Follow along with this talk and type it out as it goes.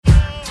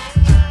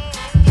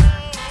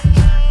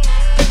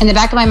In the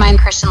back of my mind,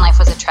 Christian life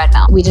was a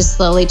treadmill. We just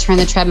slowly turn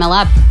the treadmill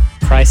up.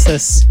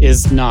 Crisis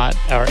is not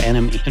our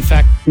enemy. In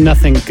fact,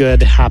 nothing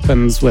good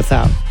happens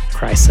without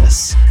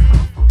crisis.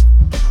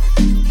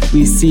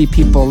 We see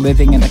people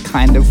living in a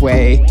kind of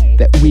way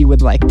that we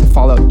would like to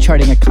follow,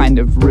 charting a kind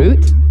of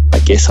route. I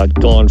guess I'd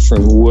gone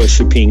from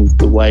worshipping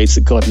the waves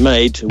that God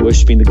made to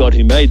worshipping the God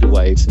who made the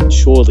waves, and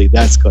surely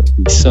that's got to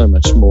be so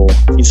much more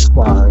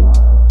inspiring.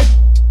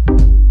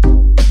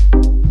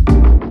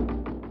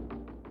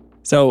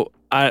 So,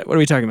 what are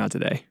we talking about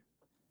today?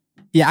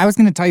 Yeah, I was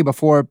going to tell you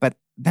before, but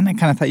then I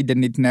kind of thought you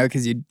didn't need to know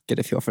because you'd get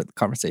a feel for the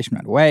conversation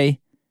right away.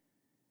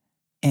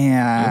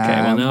 And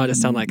Okay, well, now I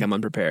just sound like I'm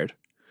unprepared.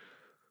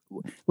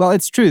 Well,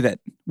 it's true that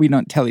we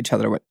don't tell each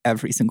other what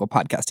every single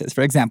podcast is.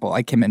 For example,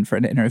 I came in for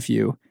an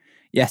interview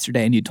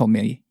yesterday and you told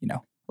me,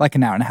 like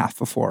an hour and a half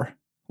before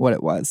what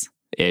it was.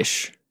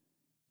 Ish.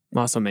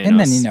 Más o menos. And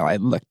then, I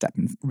looked up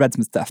and read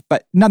some stuff.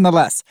 But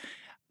nonetheless.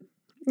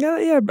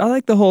 Yeah, I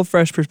like the whole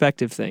fresh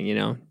perspective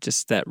thing,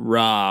 just that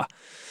raw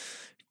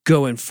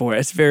going for it.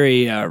 It's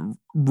very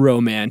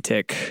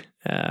romantic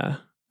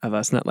of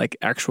us, not like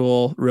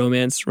actual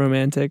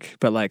romantic,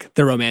 but like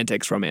the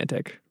romantics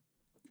romantic.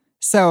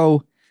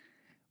 So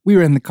we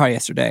were in the car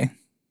yesterday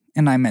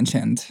and I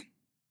mentioned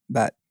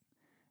that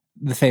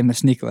the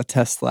famous Nikola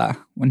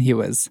Tesla, when he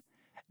was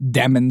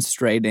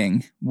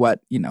demonstrating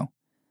what,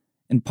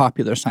 in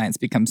popular science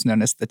becomes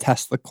known as the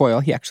Tesla coil,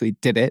 he actually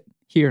did it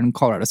here in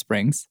Colorado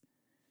Springs.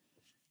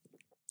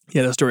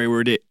 Yeah, the story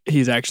where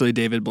he's actually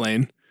David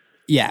Blaine.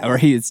 Yeah, or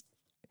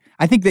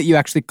I think that you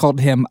actually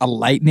called him a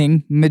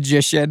lightning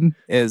magician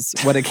is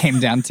what it came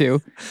down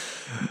to.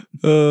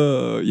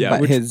 Yeah.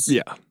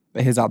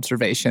 But his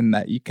observation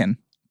that you can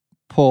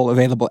pull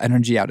available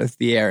energy out of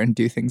the air and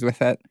do things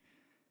with it.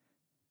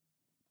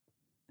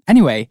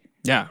 Anyway.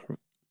 Yeah.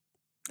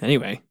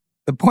 Anyway.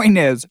 The point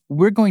is,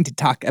 we're going to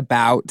talk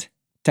about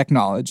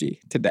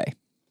technology today.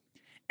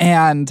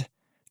 And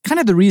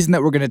kind of the reason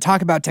that we're going to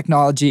talk about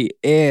technology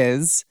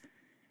is,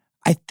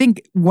 I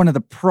think one of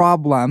the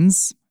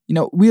problems,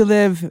 we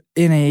live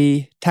in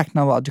a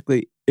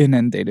technologically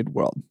inundated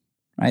world,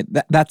 right?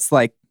 That's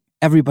like,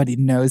 everybody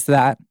knows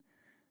that.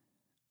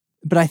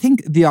 But I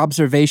think the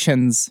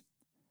observations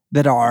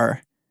that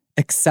are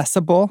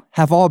accessible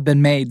have all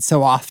been made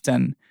so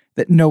often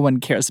that no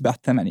one cares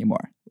about them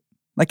anymore.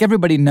 Like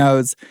everybody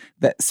knows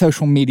that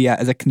social media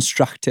is a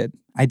constructed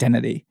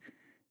identity.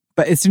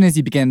 But as soon as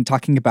you begin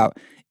talking about,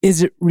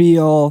 is it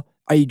real?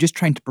 Are you just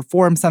trying to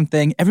perform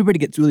something? Everybody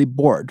gets really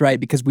bored, right?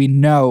 Because we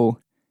know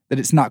that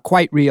it's not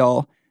quite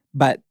real,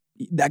 but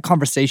that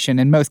conversation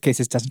in most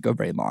cases doesn't go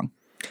very long.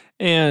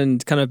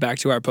 And kind of back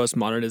to our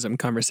postmodernism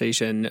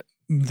conversation,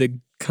 the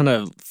kind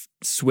of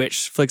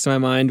switch flicks in my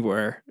mind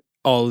where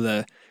all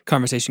the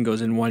conversation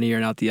goes in one ear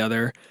and out the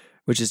other,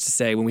 which is to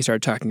say when we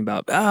start talking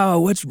about,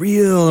 what's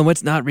real and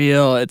what's not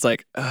real, it's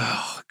like,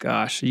 oh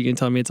gosh, you can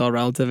tell me it's all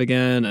relative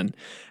again and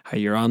how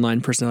your online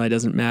personality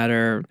doesn't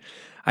matter.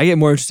 I get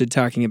more interested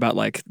talking about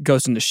like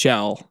Ghost in the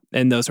Shell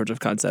and those sorts of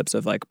concepts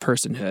of like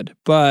personhood,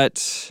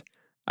 but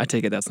I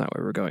take it that's not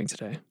where we're going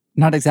today.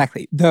 Not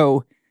exactly,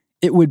 though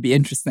it would be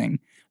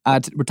interesting.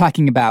 We're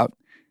talking about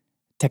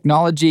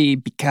technology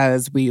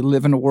because we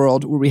live in a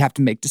world where we have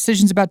to make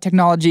decisions about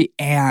technology,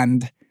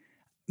 and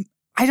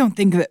I don't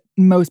think that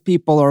most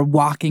people are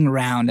walking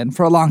around, and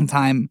for a long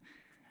time,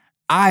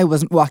 I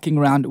wasn't walking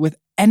around with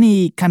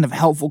any kind of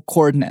helpful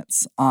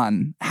coordinates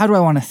on how do I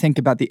want to think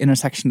about the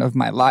intersection of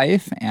my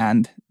life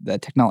and the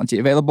technology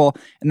available,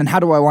 and then how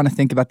do I want to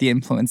think about the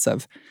influence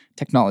of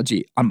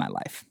technology on my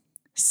life.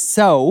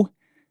 So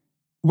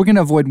we're going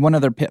to avoid one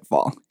other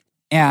pitfall,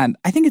 and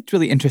I think it's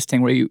really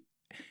interesting where you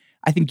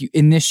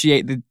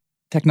initiate the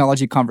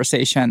technology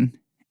conversation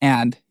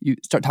and you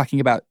start talking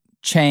about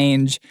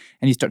change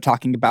and you start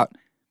talking about,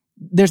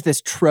 there's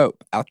this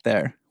trope out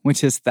there,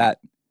 which is that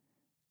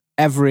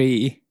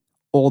every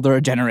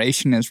older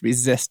generation is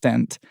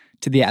resistant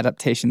to the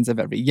adaptations of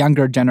every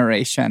younger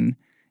generation.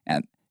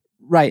 And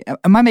right,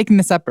 am I making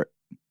this up? Or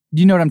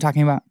do you know what I'm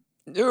talking about?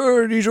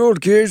 These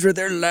old kids with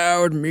their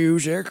loud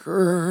music. Is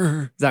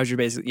that what you're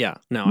basically, yeah.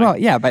 No. Well,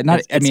 yeah, but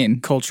not,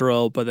 it's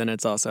cultural, but then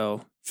it's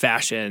also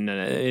fashion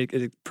and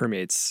it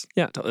permeates,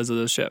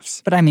 those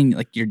shifts. But I mean,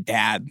 like your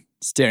dad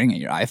staring at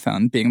your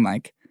iPhone being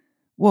like,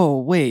 whoa,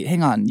 wait,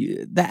 hang on.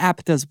 The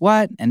app does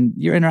what? And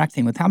you're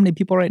interacting with how many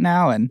people right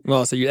now? And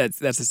well, so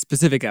that's a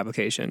specific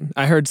application.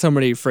 I heard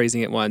somebody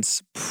phrasing it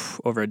once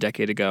over a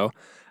decade ago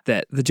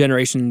that the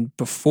generation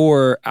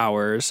before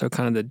ours, so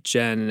kind of the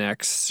Gen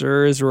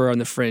Xers were on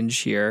the fringe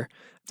here.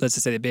 Let's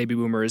just say the baby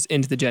boomers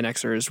into the Gen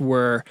Xers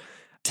were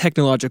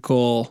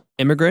technological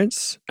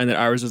immigrants, and that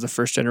ours was the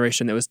first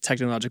generation that was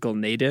technological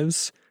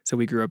natives. So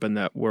we grew up in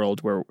that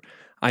world where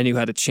I knew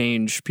how to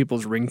change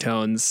people's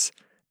ringtones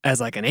as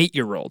like an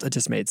 8-year-old. It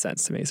just made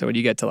sense to me. So when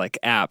you get to like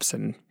apps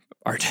and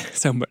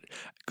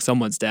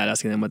someone's dad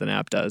asking them what an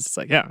app does, it's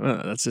like,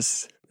 that's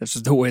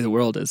just the way the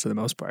world is for the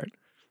most part.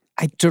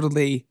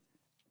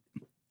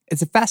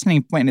 It's a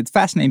fascinating point. It's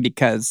fascinating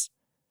because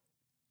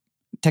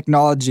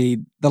technology,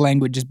 the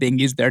language is being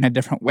used there in a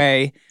different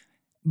way.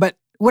 But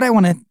what I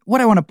want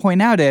to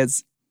point out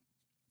is,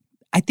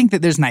 I think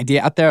that there's an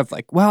idea out there of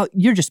like, well,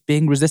 you're just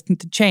being resistant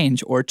to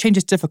change, or change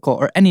is difficult,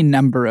 or any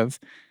number of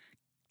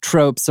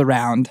tropes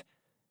around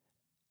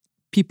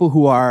people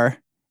who are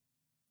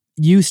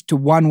used to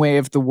one way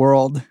of the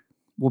world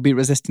will be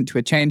resistant to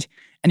a change.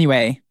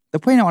 Anyway, the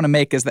point I want to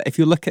make is that if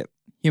you look at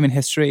human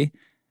history,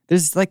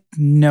 there's like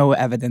no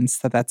evidence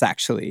that that's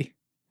actually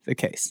the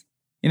case.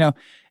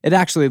 It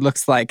actually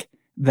looks like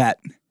that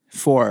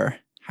for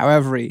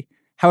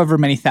however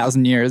many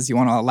thousand years you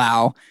want to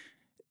allow,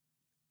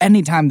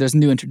 anytime there's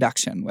new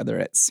introduction, whether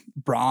it's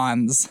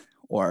bronze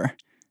or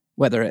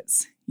whether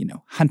it's,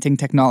 hunting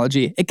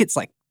technology, it gets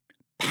like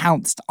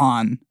pounced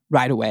on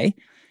right away.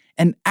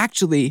 And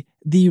actually,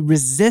 the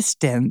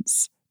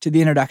resistance to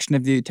the introduction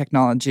of new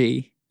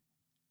technology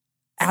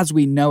as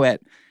we know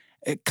it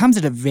comes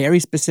at a very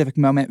specific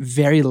moment,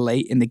 very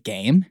late in the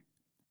game.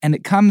 And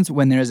it comes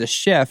when there's a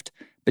shift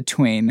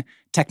between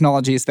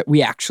technologies that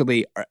we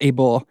actually are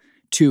able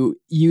to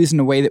use in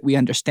a way that we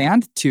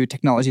understand to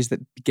technologies that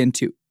begin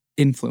to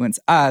influence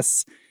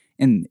us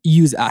and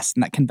use us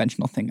in that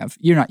conventional thing of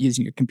you're not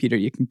using your computer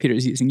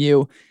is using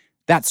you.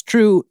 That's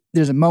true.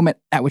 There's a moment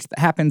at which that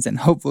happens, and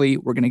hopefully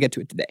we're going to get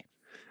to it today.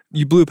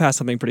 You blew past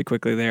something pretty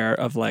quickly there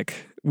of like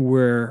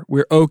we're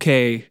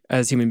okay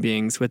as human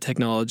beings with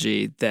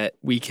technology that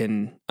we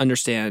can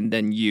understand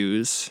and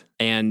use,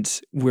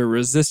 and we're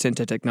resistant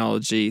to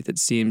technology that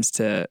seems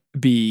to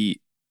be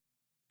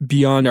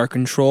beyond our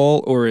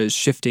control or is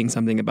shifting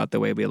something about the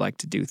way we like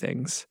to do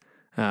things.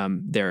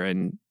 They're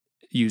in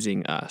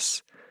using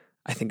us.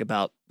 I think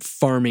about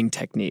farming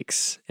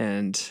techniques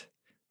and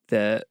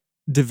the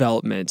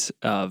development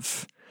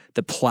of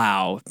the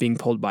plow being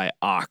pulled by an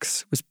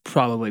ox was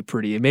probably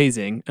pretty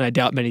amazing. And I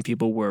doubt many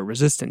people were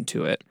resistant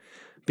to it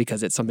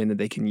because it's something that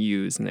they can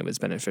use and it was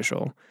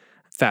beneficial.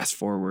 Fast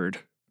forward,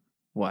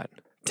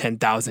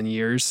 10,000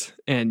 years,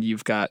 and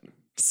you've got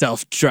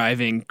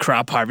self-driving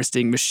crop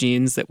harvesting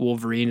machines that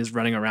Wolverine is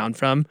running around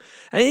from.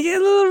 And you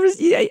get a little,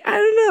 I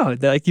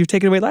don't know, like you've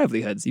taken away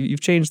livelihoods.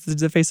 You've changed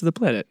the face of the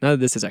planet. None of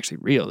this is actually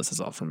real. This is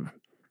all from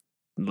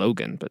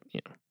Logan, but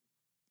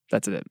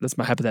that's it. That's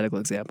my hypothetical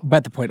example.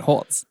 But the point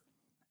holds.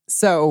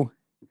 So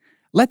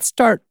let's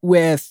start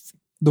with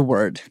the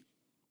word.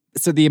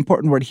 So the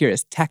important word here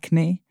is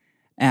techne,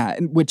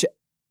 which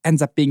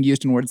ends up being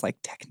used in words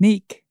like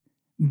technique.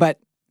 But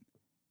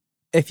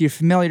if you're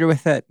familiar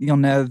with it, you'll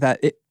know that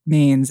it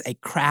means a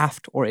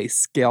craft or a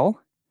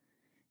skill,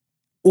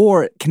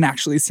 or it can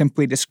actually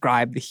simply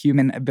describe the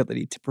human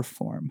ability to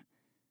perform,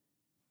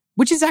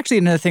 which is actually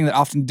another thing that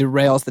often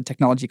derails the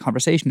technology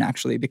conversation,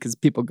 actually, because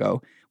people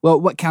go, well,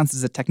 what counts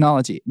as a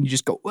technology? And you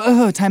just go,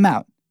 whoa, time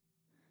out.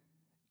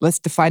 Let's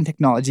define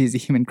technology as a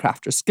human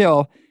craft or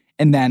skill,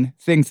 and then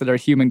things that are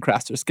human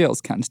crafts or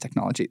skills count as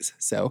technologies.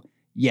 So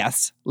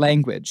yes,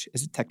 language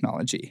is a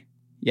technology.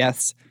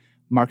 Yes,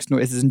 marks,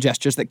 noises, and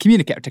gestures that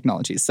communicate are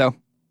technologies. So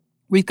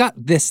we've got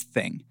this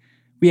thing.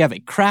 We have a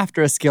craft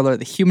or a skill, or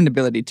the human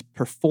ability to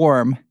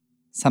perform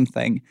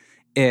something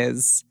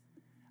is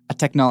a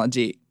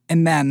technology.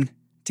 And then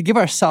to give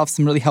ourselves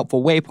some really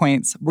helpful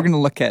waypoints, we're going to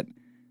look at,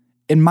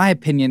 in my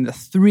opinion, the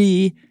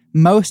three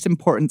most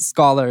important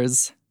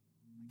scholars.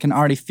 Can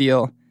already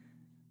feel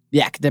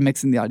the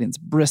academics in the audience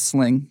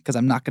bristling because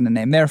I'm not going to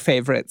name their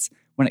favorites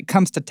when it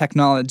comes to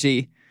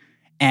technology,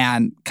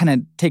 and kind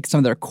of take some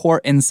of their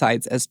core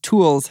insights as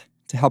tools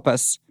to help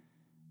us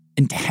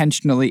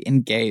intentionally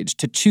engage,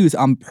 to choose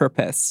on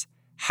purpose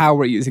how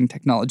we're using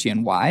technology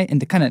and why, and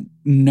to kind of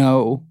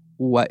know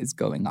what is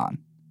going on.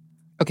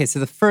 Okay, so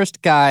the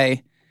first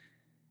guy,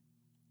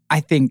 I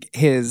think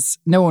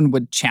no one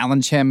would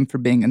challenge him for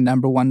being a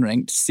number one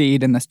ranked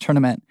seed in this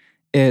tournament,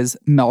 is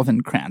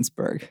Melvin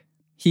Kranzberg.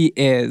 He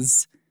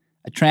is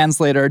a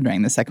translator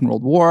during the Second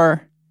World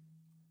War.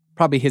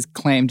 Probably his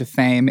claim to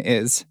fame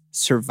is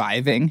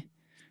surviving.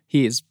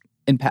 He is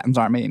in Patton's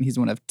army, and he's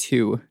one of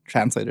two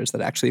translators that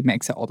actually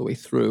makes it all the way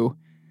through.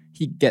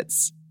 He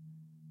gets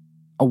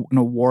an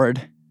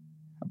award.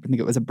 I think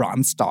it was a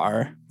Bronze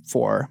Star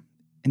for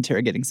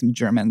interrogating some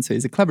Germans. So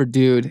he's a clever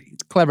dude.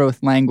 He's clever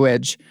with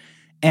language.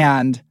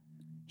 And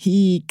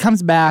he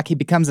comes back. He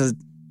becomes a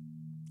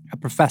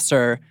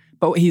professor.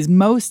 But what he's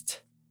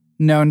most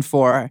known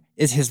for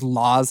is his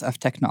laws of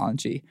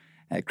technology.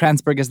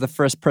 Kranzberg is the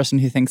first person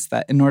who thinks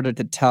that in order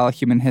to tell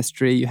human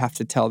history, you have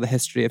to tell the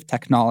history of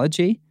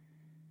technology.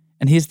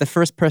 And he's the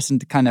first person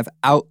to kind of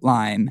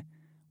outline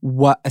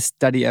what a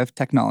study of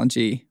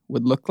technology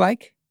would look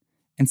like.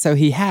 And so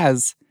he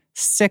has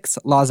 6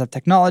 laws of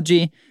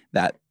technology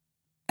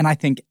and I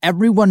think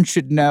everyone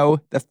should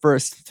know the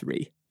first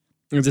 3.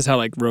 Is this how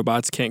like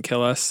robots can't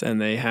kill us and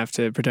they have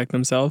to protect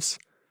themselves?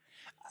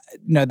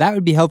 No, that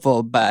would be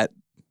helpful, but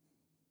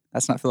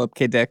that's not Philip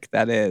K. Dick.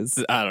 That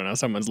is... I don't know,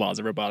 someone's laws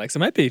of robotics. It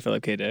might be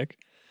Philip K. Dick.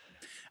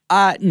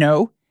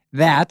 No,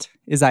 that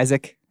is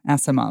Isaac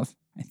Asimov,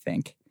 I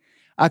think.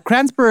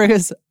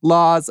 Kranzberg's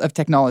laws of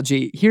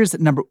technology. Here's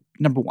number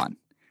 1.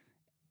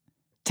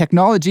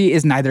 Technology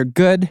is neither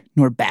good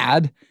nor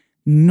bad,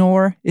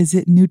 nor is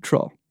it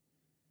neutral.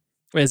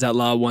 Wait, is that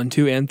law 1,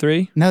 2, and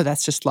 3? No,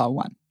 that's just law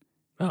 1.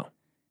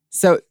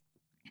 So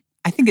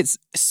I think it's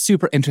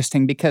super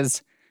interesting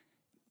because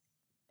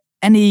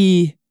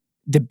any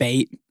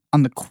debate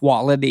on the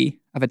quality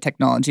of a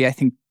technology, I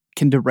think,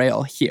 can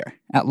derail here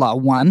at Law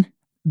 1.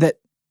 That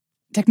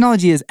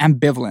technology is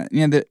ambivalent.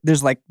 You know,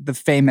 there's like the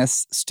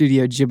famous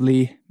Studio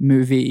Ghibli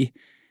movie,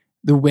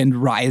 The Wind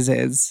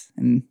Rises,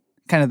 and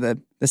kind of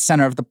the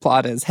center of the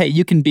plot is, hey,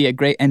 you can be a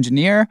great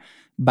engineer,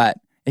 but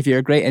if you're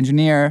a great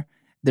engineer,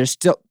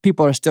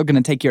 people are still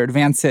going to take your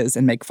advances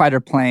and make fighter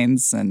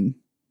planes and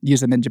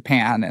use them in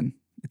Japan, and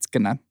it's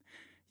gonna,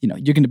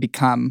 you're going to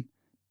become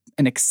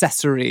an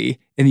accessory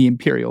in the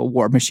imperial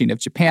war machine of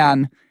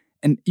Japan.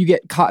 And you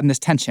get caught in this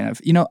tension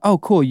of, oh,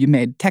 cool, you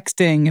made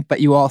texting,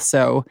 but you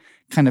also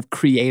kind of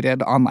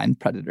created online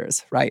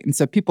predators, right? And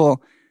so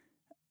people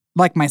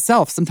like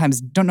myself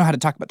sometimes don't know how to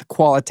talk about the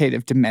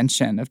qualitative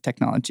dimension of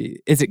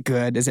technology. Is it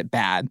good? Is it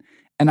bad?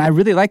 And I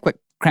really like what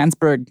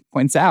Kranzberg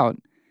points out.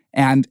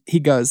 And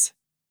he goes,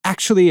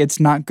 actually, it's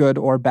not good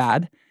or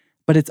bad,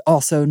 but it's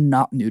also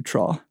not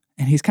neutral.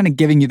 And he's kind of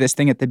giving you this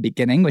thing at the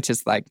beginning, which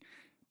is like,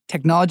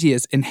 technology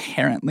is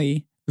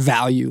inherently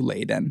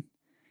value-laden.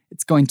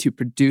 It's going to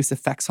produce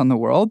effects on the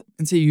world.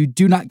 And so you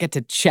do not get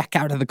to check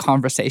out of the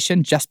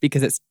conversation just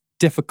because it's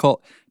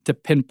difficult to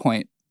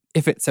pinpoint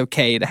if it's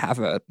okay to have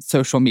a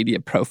social media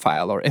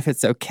profile or if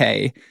it's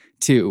okay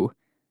to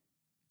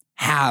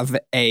have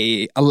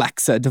a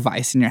Alexa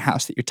device in your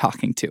house that you're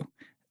talking to.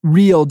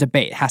 Real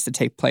debate has to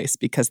take place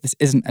because this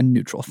isn't a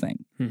neutral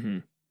thing. Mm-hmm.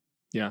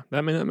 Yeah,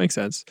 that makes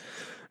sense.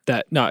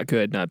 That not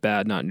good, not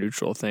bad, not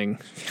neutral thing.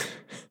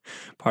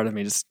 Part of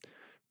me just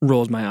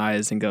rolls my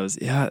eyes and goes,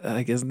 yeah,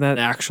 like, isn't that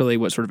actually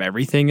what sort of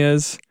everything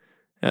is?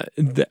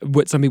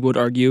 What some people would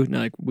argue,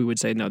 like we would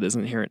say, no,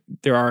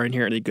 there are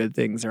inherently good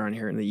things, there are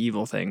inherently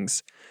evil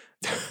things.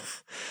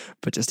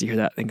 But just to hear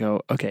that and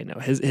go, okay, no,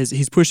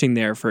 he's pushing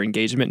there for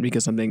engagement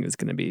because something is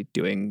going to be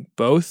doing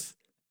both,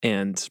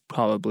 and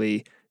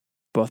probably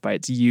both by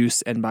its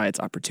use and by its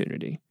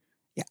opportunity.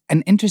 Yeah,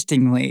 and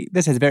interestingly,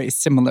 this is very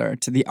similar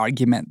to the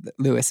argument that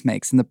Lewis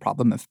makes in The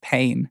Problem of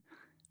Pain,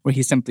 where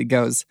he simply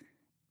goes,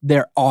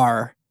 there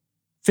are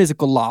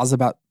physical laws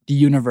about the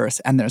universe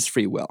and there's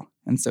free will.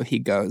 And so he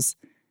goes,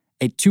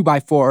 a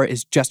 2x4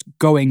 is just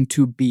going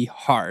to be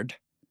hard.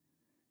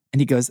 And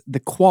he goes, the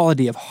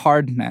quality of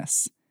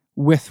hardness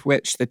with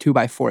which the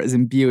 2x4 is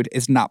imbued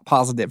is not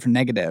positive or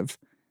negative.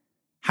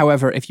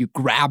 However, if you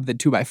grab the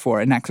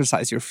 2x4 and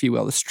exercise your free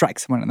will to strike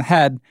someone in the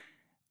head,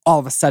 all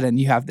of a sudden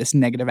you have this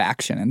negative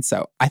action. And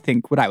so I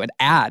think what I would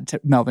add to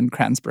Melvin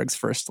Kranzberg's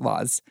first law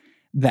is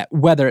that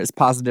whether it's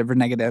positive or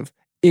negative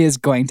is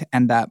going to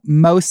end up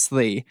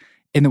mostly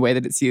in the way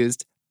that it's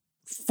used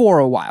for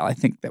a while. I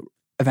think that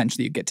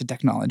eventually you get to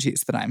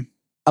technologies that I'm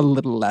a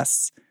little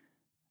less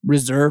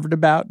reserved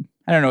about.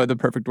 I don't know what the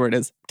perfect word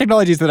is.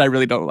 Technologies that I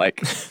really don't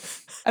like.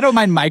 I don't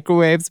mind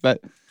microwaves,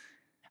 but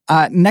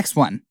next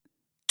one.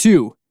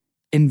 2,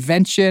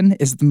 invention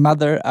is the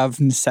mother of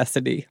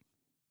necessity.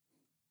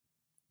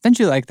 Don't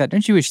you like that?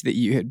 Don't you wish that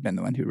you had been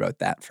the one who wrote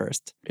that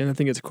first? And I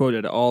think it's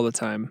quoted all the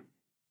time.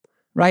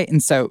 Right?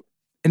 And so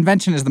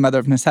invention is the mother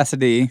of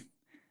necessity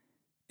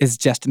is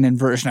just an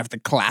inversion of the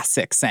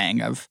classic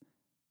saying of,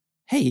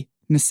 hey,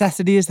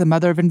 necessity is the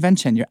mother of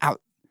invention. You're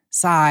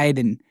outside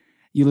and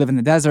you live in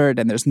the desert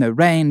and there's no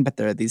rain, but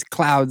there are these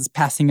clouds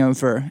passing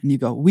over and you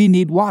go, we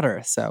need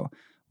water. So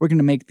we're going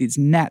to make these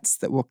nets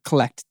that will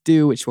collect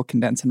dew, which will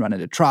condense and run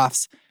into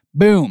troughs.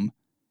 Boom.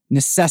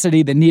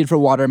 Necessity, the need for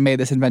water made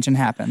this invention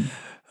happen.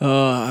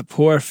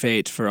 Poor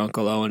fate for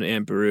Uncle Owen and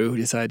Aunt Beru who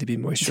decided to be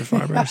moisture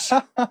farmers.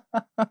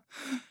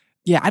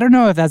 Yeah, I don't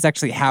know if that's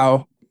actually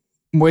how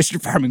moisture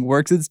farming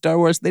works in Star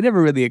Wars. They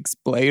never really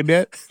explained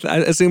it. I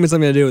assume it's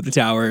something to do with the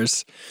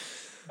towers.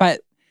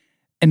 But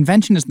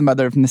invention is the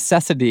mother of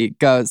necessity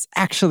goes,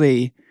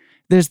 actually,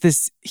 there's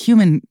this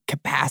human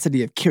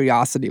capacity of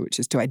curiosity, which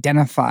is to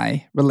identify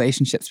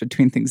relationships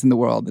between things in the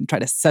world and try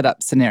to set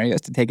up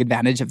scenarios to take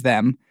advantage of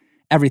them.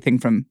 Everything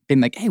from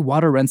being like, hey,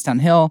 water runs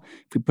downhill.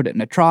 If we put it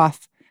in a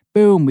trough,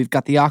 boom, we've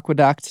got the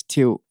aqueduct,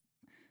 to,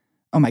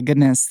 oh my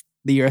goodness,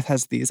 the Earth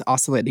has these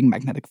oscillating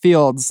magnetic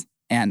fields,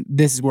 and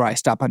this is where I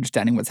stop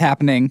understanding what's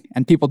happening.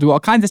 And people do all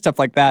kinds of stuff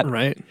like that.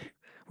 Right.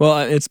 Well,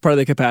 it's part of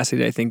the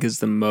capacity that I think is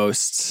the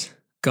most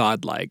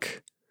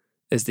godlike,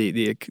 is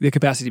the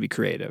capacity to be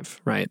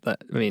creative, right? I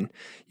mean,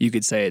 you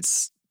could say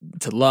it's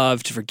to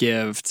love, to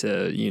forgive,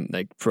 to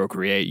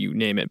procreate, you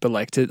name it.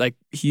 But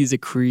he's a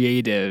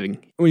creative.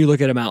 When you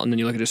look at a mountain and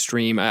you look at a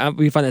stream,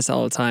 we find this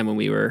all the time when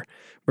we were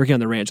working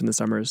on the ranch in the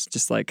summers.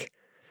 Just like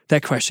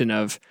that question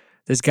of,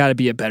 there's got to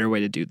be a better way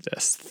to do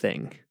this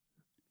thing.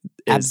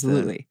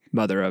 Absolutely.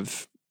 Mother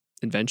of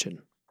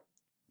invention.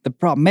 The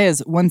problem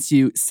is, once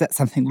you set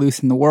something loose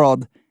in the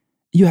world,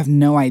 you have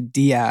no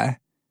idea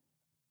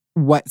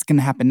what's going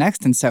to happen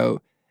next. And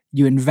so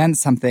you invent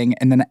something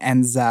and then it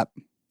ends up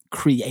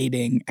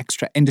creating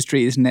extra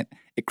industries, and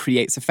it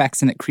creates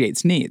effects and it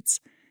creates needs.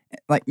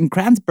 Like in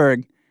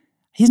Kranzberg,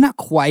 he's not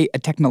quite a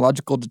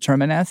technological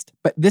determinist,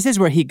 but this is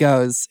where he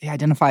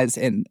identifies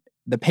in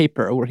the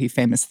paper where he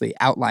famously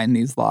outlined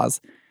these laws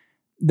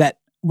that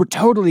we're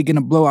totally going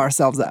to blow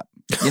ourselves up.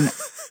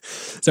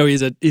 So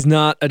he's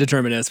not a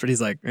determinist, but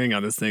he's like, hang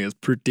on, this thing is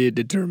pretty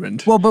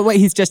determined. Well, but what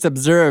he's just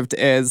observed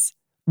is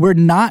we're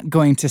not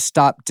going to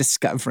stop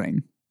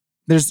discovering.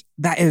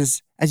 That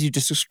is, as you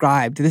just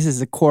described, this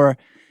is a core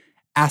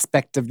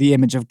aspect of the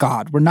image of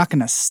God. We're not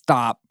going to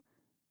stop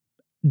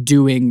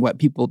doing what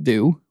people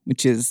do,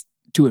 which is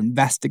to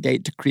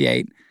investigate, to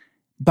create.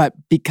 But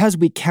because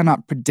we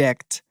cannot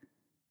predict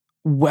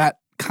what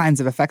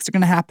kinds of effects are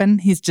going to happen,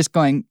 he's just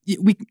going,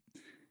 you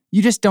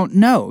just don't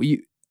know.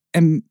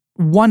 And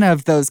one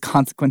of those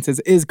consequences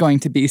is going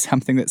to be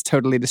something that's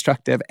totally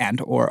destructive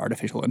and or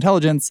artificial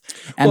intelligence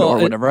or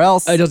whatever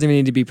else. It doesn't even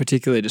need to be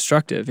particularly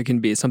destructive. It can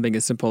be something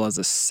as simple as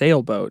a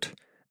sailboat.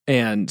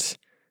 And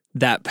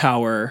that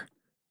power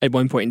at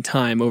one point in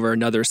time over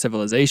another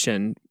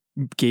civilization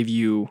gave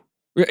you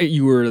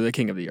were the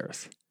king of the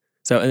earth.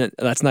 So and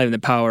that's not even the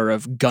power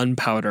of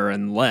gunpowder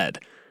and lead.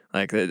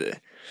 Like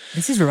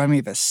this is reminding me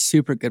of a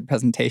super good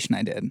presentation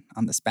I did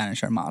on the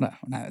Spanish Armada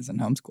when I was in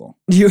homeschool.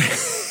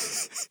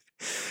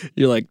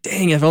 You're like,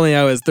 dang, if only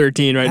I was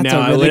 13 right now.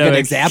 That's a really good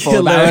example.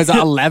 If I was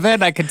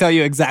 11, I could tell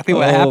you exactly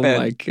what happened. Oh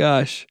my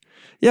gosh.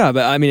 Yeah,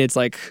 but I mean, it's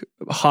like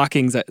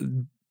Hawking's,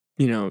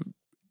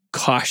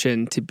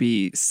 caution to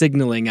be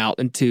signaling out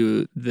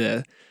into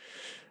the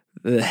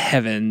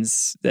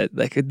heavens that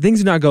like things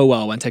do not go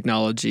well when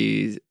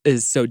technology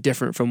is so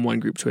different from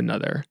one group to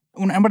another.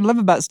 And what I love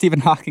about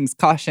Stephen Hawking's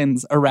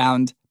cautions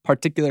around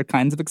particular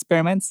kinds of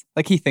experiments,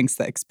 like he thinks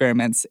that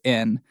experiments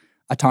in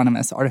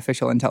autonomous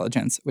artificial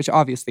intelligence, which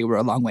obviously we're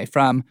a long way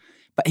from,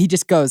 but he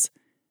just goes,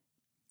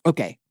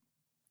 okay,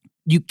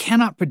 you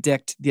cannot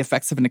predict the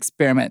effects of an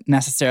experiment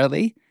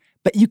necessarily,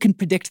 but you can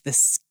predict the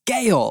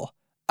scale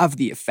of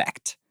the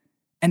effect.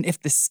 And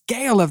if the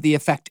scale of the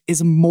effect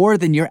is more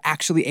than you're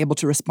actually able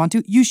to respond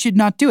to, you should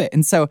not do it.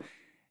 And so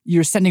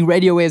you're sending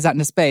radio waves out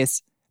into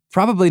space,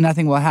 probably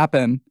nothing will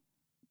happen,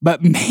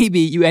 but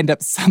maybe you end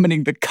up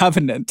summoning the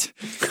Covenant,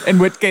 in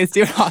which case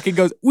Stephen Hawking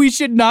goes, we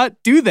should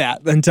not do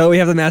that. Until we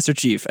have the Master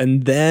Chief,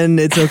 and then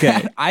it's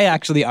okay. I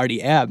actually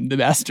already am the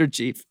Master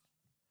Chief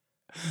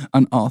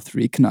on all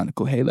 3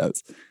 canonical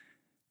Halos.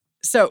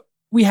 So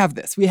we have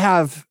this. We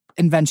have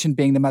invention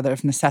being the mother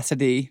of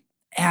necessity,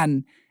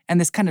 and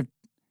this kind of,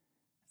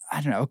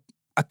 I don't know,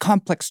 a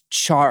complex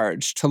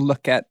charge to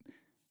look at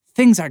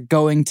things are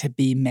going to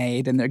be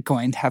made and they're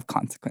going to have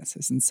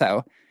consequences. And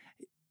so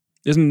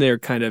isn't there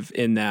kind of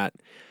in that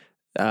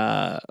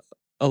a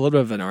little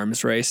bit of an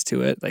arms race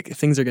to it? Like if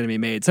things are going to be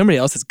made, somebody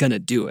else is going to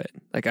do it.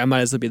 Like I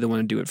might as well be the one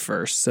to do it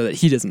first so that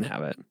he doesn't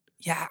have it.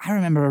 Yeah, I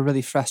remember a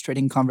really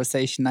frustrating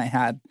conversation I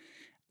had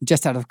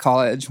just out of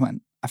college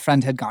when a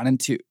friend had gone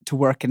into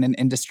work in an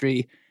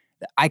industry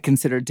that I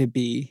considered to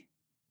be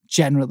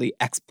generally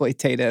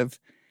exploitative.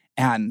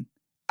 And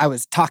I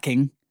was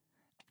talking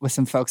with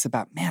some folks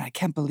about, man, I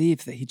can't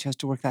believe that he chose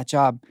to work that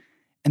job.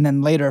 And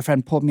then later a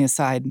friend pulled me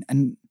aside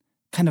and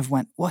kind of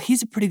went, well,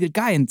 he's a pretty good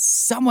guy and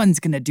someone's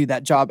going to do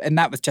that job. And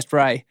that was just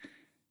where I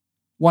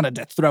wanted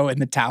to throw in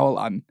the towel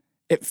on.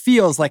 It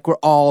feels like we're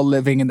all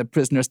living in the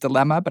prisoner's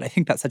dilemma, but I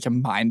think that's such a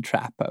mind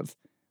trap of,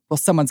 well,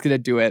 someone's going to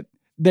do it,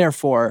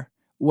 therefore,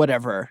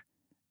 whatever.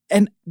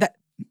 And that,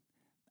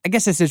 I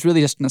guess this is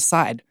really just an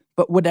aside,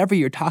 but whatever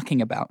you're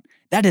talking about,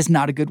 that is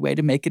not a good way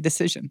to make a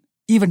decision.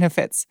 Even if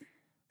it's,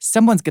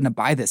 someone's going to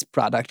buy this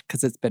product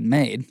because it's been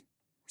made,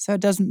 so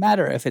it doesn't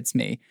matter if it's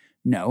me.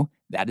 No,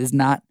 that is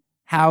not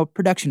how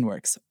production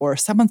works. Or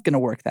someone's going to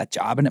work that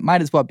job and it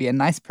might as well be a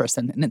nice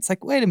person. And it's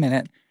like, wait a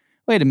minute.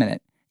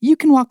 You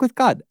can walk with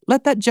God.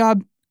 Let that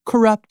job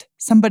corrupt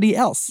somebody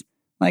else.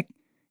 Like,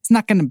 it's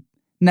not going to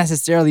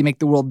necessarily make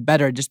the world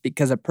better just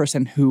because a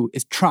person who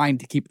is trying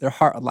to keep their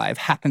heart alive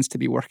happens to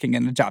be working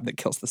in a job that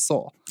kills the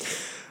soul.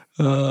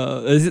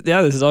 This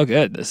is all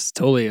good. This is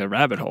totally a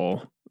rabbit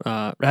hole.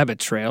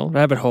 Rabbit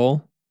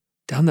hole.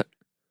 Down the...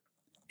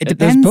 It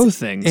depends. There's both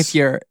things. If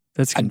you're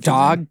That's a confusing.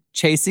 dog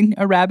chasing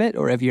a rabbit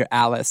or if you're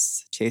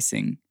Alice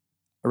chasing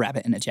a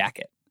rabbit in a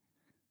jacket.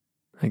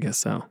 I guess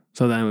so.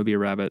 So then it would be a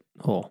rabbit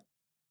hole.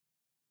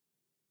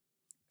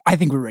 I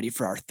think we're ready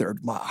for our third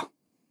law.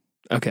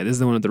 Okay, this is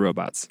the one with the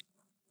robots.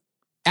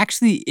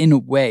 Actually, in a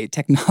way,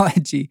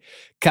 technology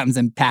comes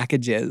in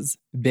packages,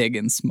 big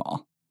and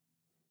small.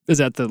 Is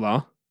that the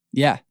law?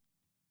 Yeah.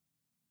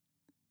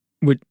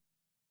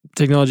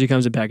 Technology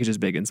comes in packages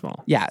big and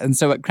small. Yeah, and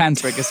so what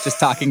Kranzberg is just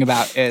talking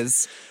about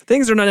is...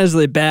 Things are not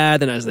necessarily bad,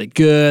 they're not necessarily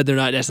good, they're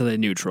not necessarily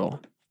neutral.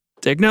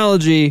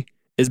 Technology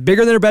is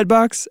bigger than a bread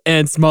box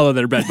and smaller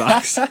than a bread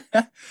box.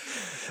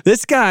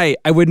 This guy,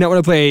 I would not want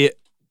to play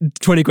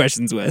 20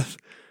 questions with.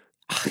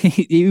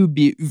 He would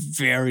be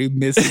very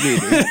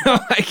misleading. Oh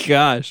my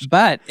gosh.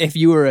 But if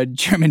you were a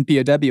German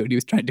POW and he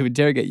was trying to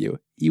interrogate you,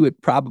 he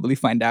would probably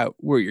find out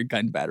where your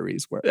gun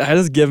batteries were. I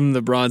just give him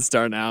the Bronze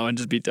Star now and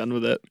just be done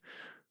with it.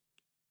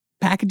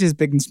 Packages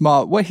big and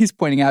small, what he's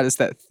pointing out is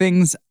that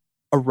things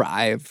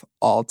arrive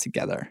all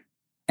together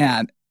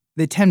and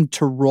they tend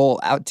to roll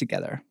out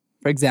together.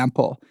 For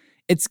example,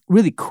 it's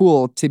really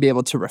cool to be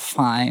able to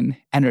refine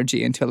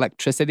energy into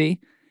electricity,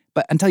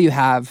 but until you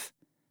have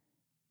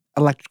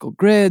electrical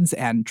grids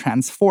and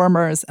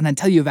transformers, and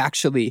until you've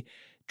actually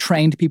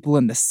trained people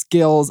in the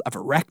skills of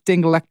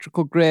erecting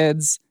electrical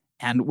grids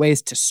and ways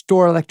to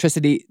store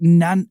electricity.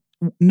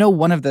 No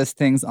one of those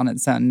things on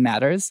its own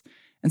matters.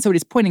 And so what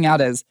he's pointing out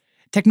is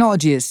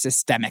technology is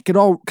systemic. It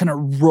all kind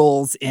of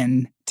rolls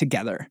in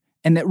together,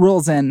 and it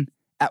rolls in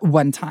at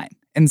one time.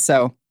 And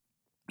so,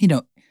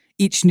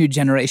 each new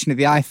generation of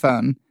the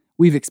iPhone,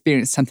 we've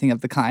experienced something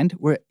of the kind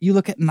where you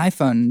look at an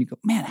iPhone and you go,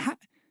 man,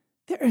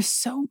 there are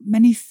so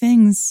many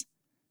things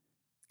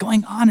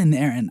going on in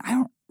there, and I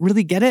don't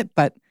really get it,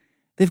 but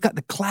they've got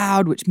the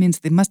cloud, which means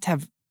they must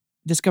have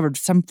discovered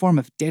some form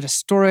of data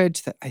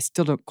storage that I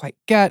still don't quite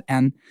get,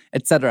 and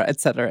et cetera, et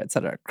cetera, et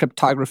cetera.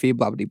 Cryptography,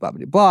 blah, blah, blah,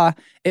 blah, blah.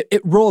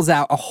 It rolls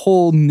out a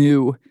whole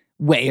new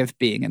way of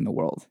being in the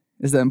world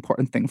is the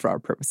important thing for our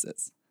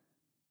purposes.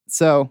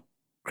 So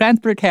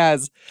Kranzberg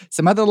has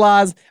some other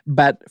laws,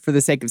 but for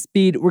the sake of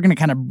speed, we're going to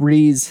kind of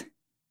breeze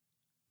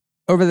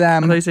over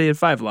them. I thought you said he had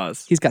 5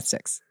 laws. He's got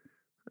 6.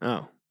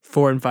 Oh,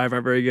 4 and 5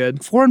 aren't very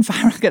good. 4 and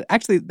 5 are good.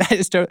 Actually, that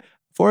is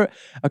 4.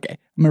 Okay,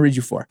 I'm going to read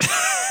you 4.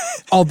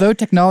 Although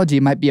technology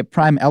might be a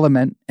prime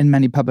element in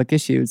many public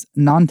issues,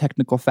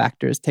 non-technical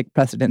factors take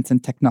precedence in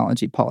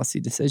technology policy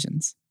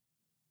decisions.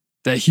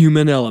 The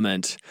human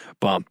element.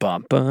 Bum,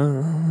 bum,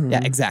 bum.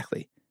 Yeah,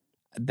 exactly.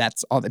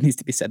 That's all that needs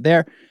to be said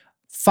there.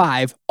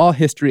 5, all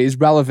history is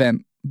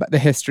relevant, but the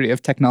history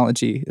of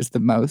technology is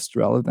the most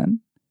relevant.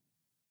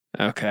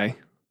 Okay.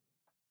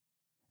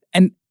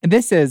 And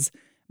this is,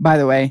 by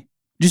the way,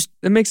 just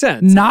that makes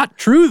sense. Not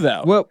true,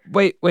 though. Well,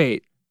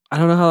 wait. I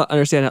don't know how to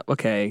understand how.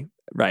 Okay,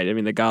 right. I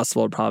mean, the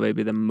gospel would probably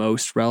be the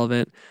most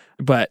relevant.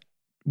 But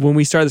when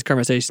we started this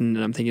conversation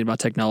and I'm thinking about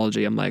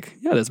technology, I'm like,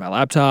 yeah, this is my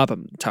laptop.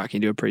 I'm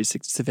talking to a pretty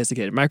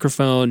sophisticated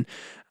microphone.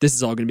 This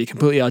is all going to be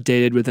completely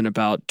outdated within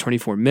about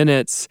 24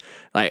 minutes.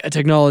 Like,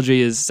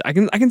 technology is, I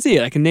can see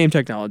it. I can name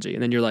technology.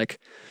 And then you're like,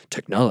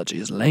 technology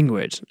is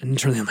language. And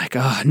suddenly I'm like,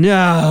 oh,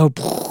 no.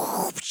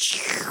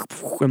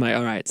 I'm like,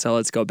 all right, so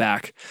let's go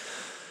back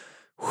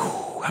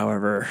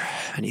however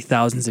many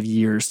thousands of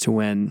years to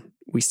when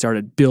we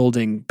started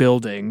building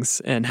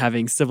buildings and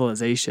having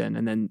civilization.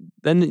 And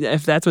then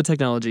if that's what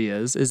technology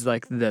is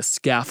like the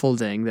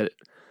scaffolding that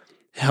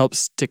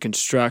helps to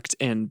construct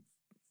and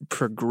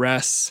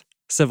progress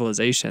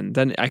civilization,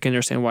 then I can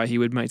understand why he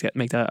would make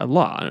that a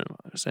law. I don't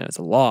understand it's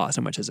a law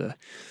so much as a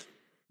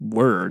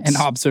word. An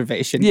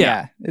observation.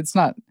 Yeah. It's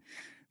not,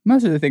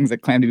 most of the things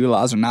that claim to be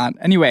laws are not.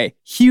 Anyway,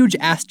 huge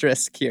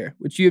asterisk here,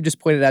 which you have just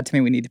pointed out to me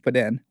we need to put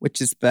in,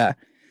 which is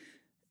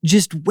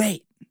just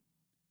wait.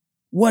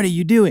 What are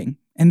you doing?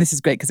 And this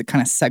is great because it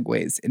kind of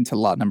segues into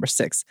law number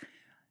 6.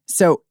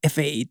 So if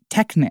a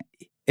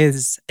technique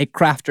is a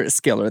crafter's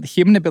skill or the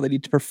human ability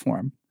to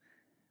perform,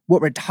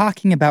 what we're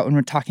talking about when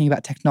we're talking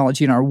about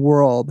technology in our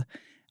world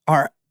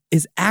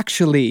is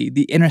actually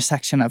the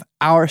intersection of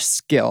our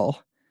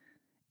skill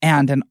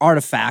and an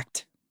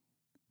artifact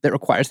that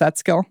requires that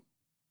skill.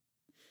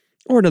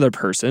 Or another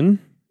person.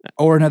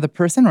 Or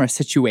a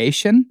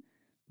situation.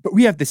 But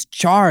we have this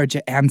charge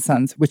at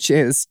Anson's, which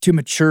is to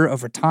mature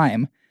over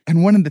time.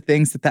 And one of the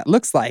things that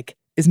looks like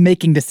is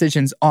making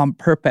decisions on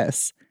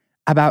purpose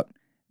about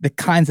the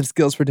kinds of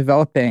skills we're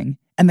developing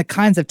and the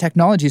kinds of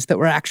technologies that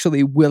we're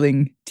actually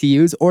willing to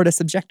use or to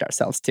subject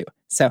ourselves to.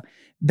 So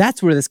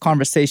that's where this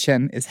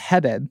conversation is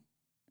headed.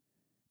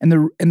 And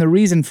the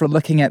reason for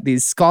looking at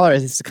these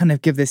scholars is to kind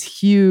of give this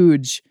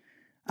huge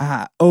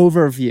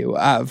overview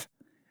of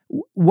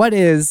what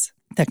is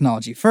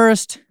technology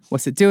first,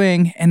 what's it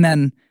doing, and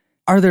then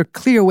are there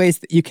clear ways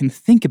that you can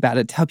think about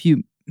it to help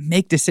you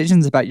make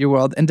decisions about your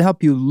world and to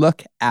help you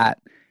look at,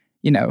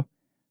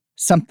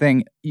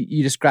 something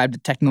you described a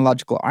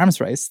technological arms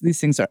race. These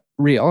things are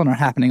real and are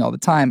happening all the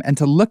time. And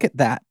to look at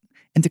that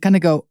and to kind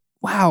of go,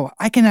 wow,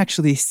 I can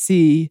actually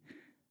see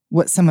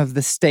what some of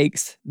the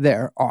stakes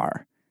there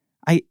are.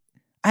 I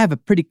have a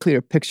pretty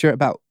clear picture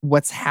about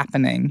what's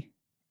happening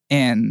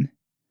in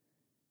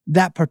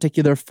that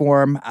particular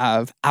form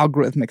of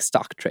algorithmic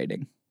stock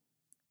trading,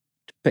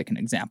 to pick an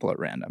example at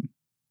random.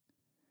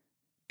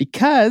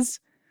 Because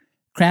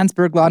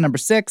Kranzberg law number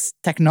 6,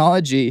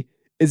 technology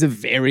is a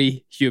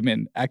very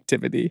human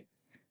activity.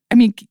 I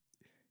mean,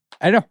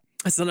 I know.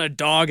 It's not a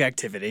dog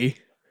activity.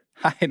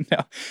 I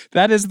know.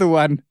 That is the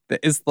one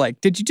that is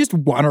like, did you just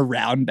want to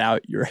round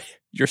out your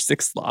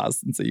 6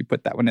 laws? And so you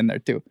put that one in there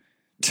too.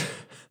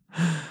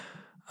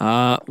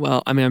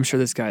 Well, I mean, I'm sure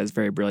this guy is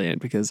very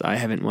brilliant because I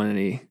haven't won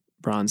any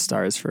bronze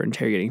stars for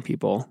interrogating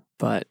people,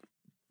 but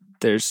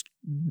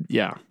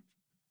yeah.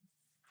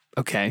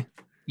 Okay.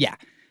 Yeah.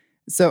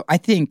 So I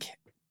think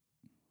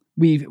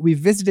we've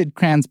visited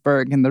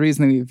Kranzberg, and the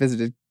reason we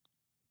visited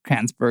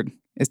Kranzberg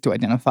is to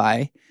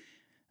identify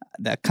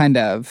the kind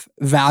of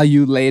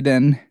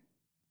value-laden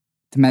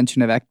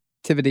dimension of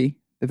activity,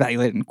 the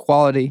value-laden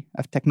quality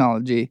of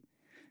technology,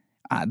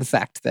 the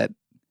fact that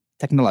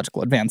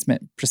technological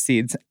advancement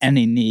precedes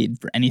any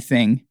need for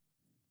anything,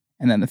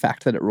 and then the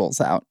fact that it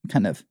rolls out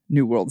kind of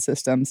new world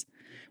systems,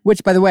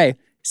 which, by the way,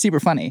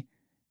 super funny.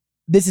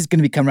 This is going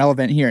to become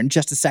relevant here in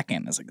just a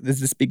second as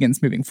this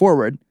begins moving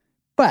forward.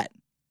 But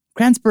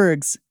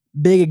Kranzberg's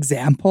big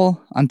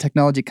example on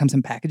technology comes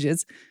in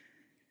packages.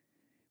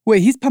 what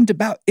he's pumped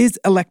about is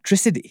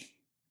electricity.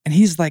 And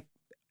he's like,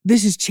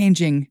 this is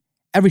changing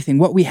everything.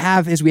 What we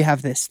have is we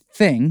have this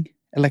thing,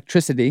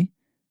 electricity,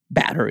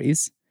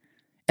 batteries.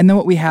 And then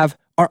what we have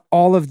are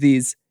all of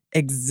these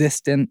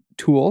existent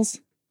tools,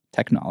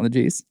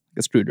 technologies, like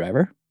a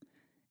screwdriver.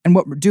 And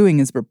what we're doing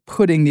is we're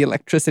putting the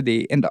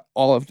electricity into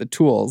all of the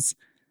tools,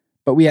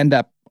 but we end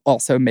up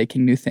also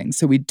making new things.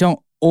 So we don't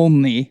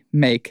only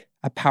make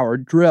a power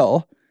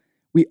drill,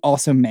 we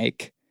also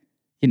make,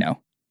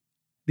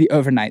 the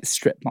overnight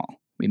strip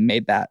mall. We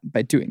made that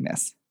by doing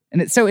this.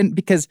 And it's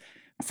because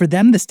for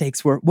them, the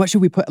stakes were, what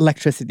should we put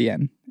electricity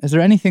in? Is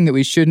there anything that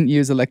we shouldn't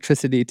use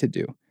electricity to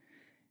do?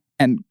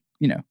 And,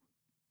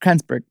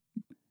 Kranzberg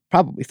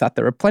probably thought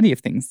there were plenty of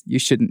things you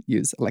shouldn't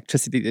use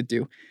electricity to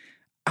do.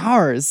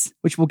 Ours,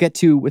 which we'll get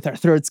to with our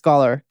third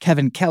scholar,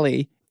 Kevin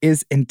Kelly,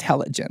 is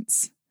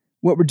intelligence.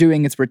 What we're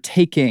doing is we're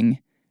taking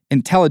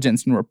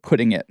intelligence and we're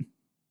putting it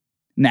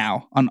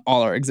now on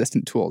all our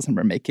existent tools, and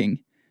we're making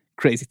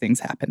crazy things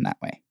happen that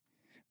way.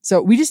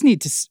 So we just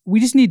need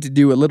to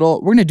do a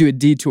little, we're going to do a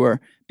detour,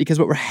 because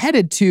what we're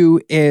headed to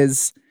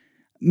is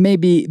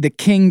maybe the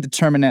king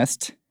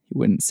determinist. He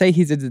wouldn't say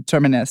he's a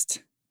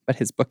determinist, but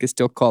his book is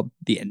still called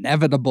The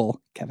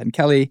Inevitable, Kevin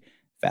Kelly,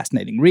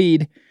 fascinating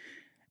read.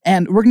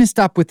 And we're going to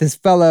stop with this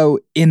fellow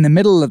in the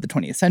middle of the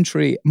 20th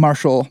century,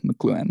 Marshall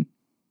McLuhan.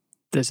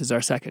 This is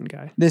our second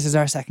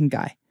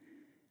guy.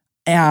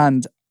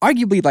 And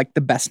arguably like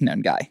the best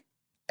known guy.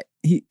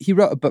 He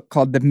wrote a book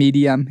called The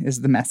Medium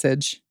is the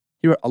Message.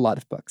 He wrote a lot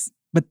of books,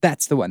 but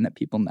that's the one that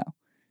people know.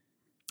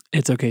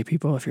 It's okay,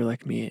 people, if you're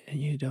like me and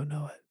you don't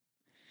know it.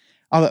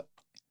 Although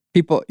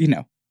people,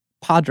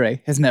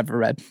 Padre has never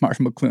read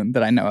Marshall McLuhan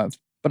that I know of,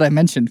 but I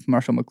mentioned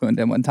Marshall McLuhan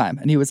to him one time,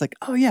 and he was like,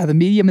 oh yeah, The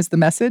Medium is the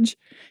Message.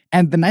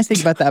 And the nice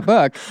thing about that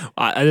book...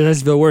 I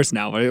just feel worse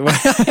now. Oh,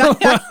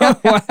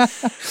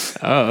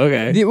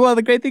 okay.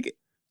 The great thing...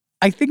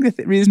 I think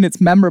the reason it's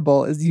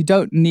memorable is you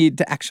don't need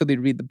to actually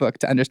read the book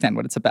to understand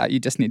what it's about. You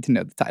just need to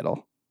know the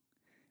title.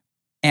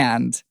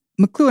 And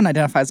McLuhan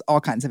identifies all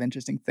kinds of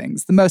interesting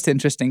things, the most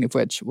interesting of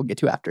which we'll get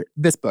to after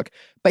this book.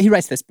 But he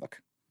writes this book.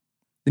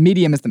 The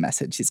Medium is the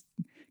Message. He's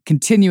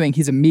continuing.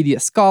 He's a media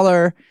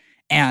scholar,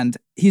 and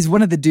he's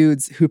one of the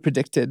dudes who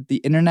predicted the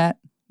internet.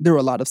 There were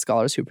a lot of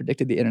scholars who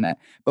predicted the internet.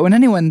 But when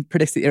anyone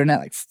predicts the internet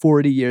like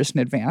 40 years in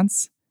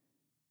advance,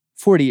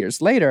 40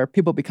 years later,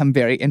 people become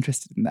very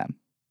interested in them.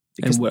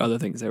 And what other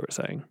things they were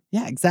saying.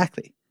 Yeah,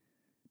 exactly.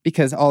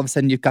 Because all of a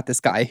sudden you've got this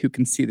guy who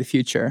can see the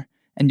future,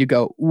 and you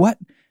go, what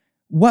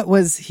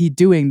was he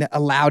doing that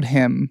allowed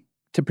him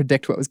to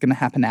predict what was going to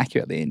happen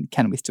accurately, and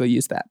can we still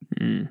use that?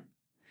 And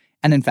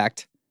in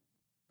fact,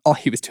 all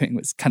he was doing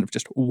was kind of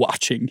just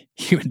watching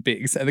human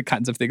beings and the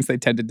kinds of things they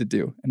tended to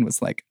do, and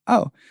was like,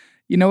 oh,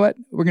 you know what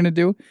we're going to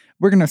do?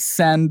 We're going to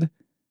send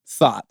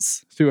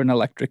thoughts through an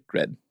electric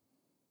grid,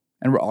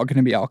 and we're all going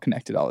to be all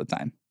connected all the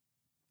time.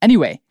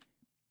 Anyway,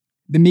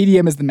 The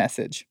Medium is the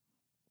Message.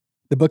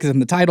 The book is in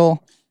the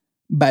title,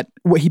 but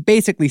what he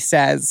basically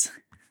says,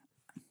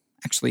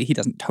 actually, he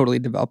doesn't totally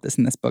develop this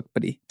in this book,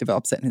 but he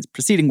develops it in his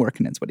preceding work,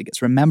 and it's what he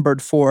gets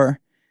remembered for,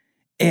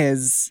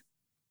 is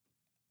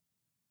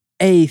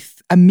a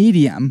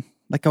medium,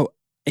 like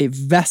a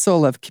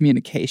vessel of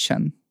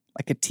communication,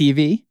 like a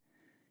TV.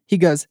 He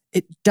goes,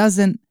 it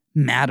doesn't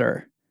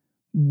matter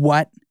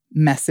what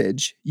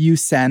message you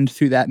send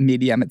through that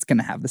medium, it's going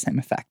to have the same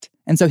effect.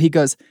 And so he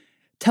goes,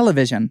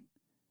 television.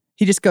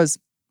 He just goes,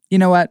 you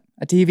know what?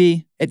 A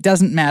TV, it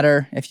doesn't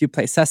matter if you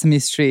play Sesame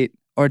Street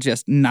or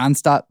just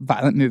nonstop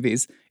violent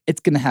movies. It's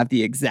going to have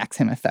the exact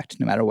same effect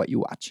no matter what you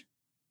watch.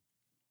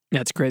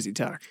 That's crazy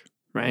talk,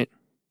 right?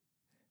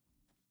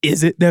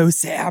 Is it though,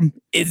 Sam?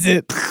 Is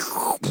it?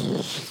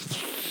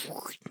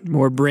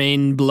 More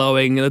brain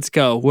blowing. Let's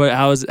go.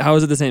 How is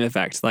it the same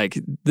effect? Like,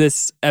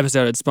 this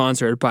episode is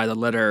sponsored by the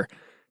letter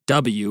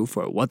W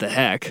for what the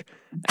heck.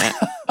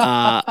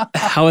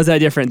 How is that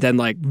different than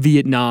like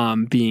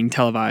Vietnam being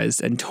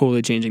televised and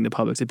totally changing the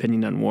public's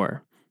opinion on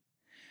war?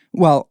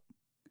 Well,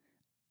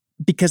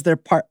 because they're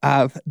part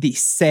of the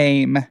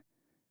same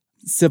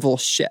civil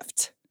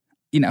shift,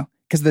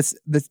 because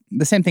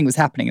the same thing was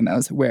happening in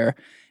those, where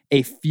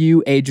a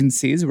few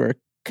agencies were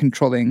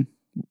influencing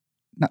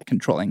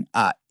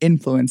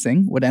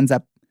what ends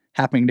up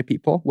happening to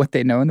people, what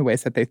they know and the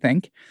ways that they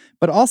think.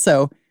 But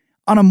also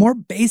on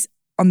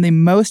the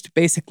most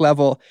basic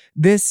level,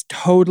 this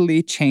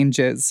totally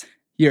changes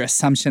your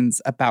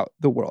assumptions about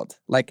the world.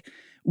 Like,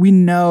 we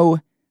know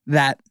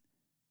that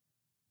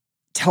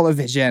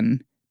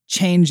television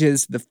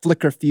changes the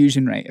flicker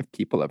fusion rate of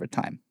people over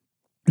time.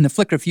 And the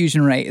flicker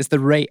fusion rate is the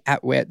rate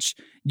at which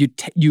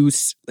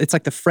it's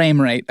like the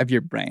frame rate of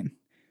your brain.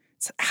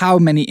 It's how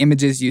many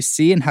images you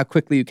see and how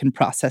quickly you can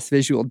process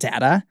visual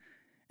data.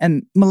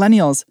 And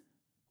millennials,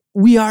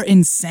 we are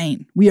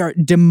insane. We are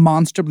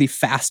demonstrably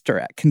faster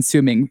at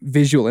consuming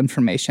visual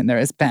information. There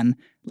has been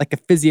like a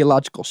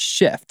physiological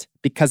shift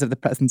because of the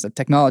presence of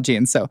technology.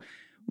 And so,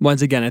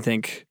 once again, I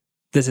think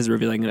this is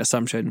revealing an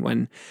assumption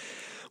when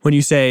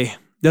you say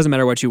it doesn't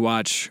matter what you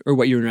watch or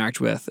what you interact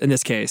with. In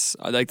this case,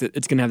 like,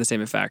 it's going to have the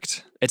same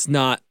effect. It's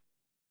not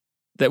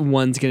that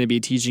one's going to be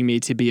teaching me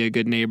to be a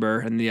good neighbor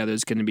and the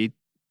other's going to be,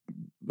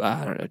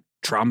 I don't know,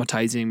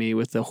 traumatizing me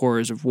with the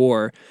horrors of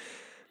war.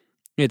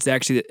 It's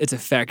actually its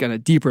effect on a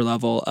deeper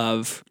level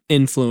of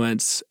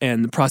influence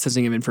and the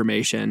processing of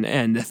information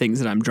and the things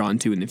that I'm drawn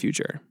to in the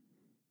future.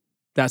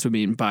 That's what I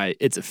mean by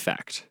its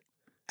effect.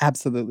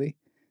 Absolutely.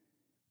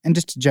 And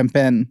just to jump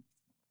in,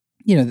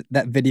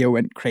 that video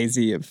went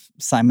crazy of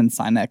Simon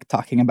Sinek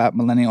talking about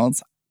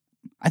millennials.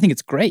 I think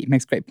it's great. He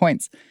makes great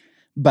points.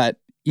 But,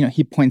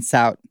 he points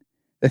out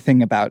the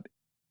thing about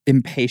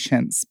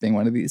impatience being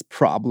one of these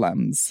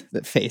problems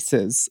that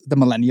faces the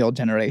millennial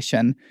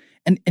generation.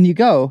 And you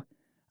go,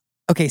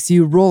 okay, so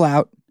you roll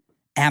out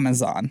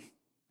Amazon.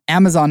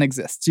 Amazon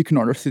exists. You can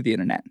order through the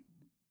internet.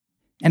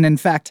 And in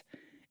fact,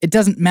 it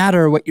doesn't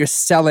matter what you're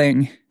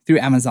selling through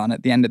Amazon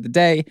at the end of the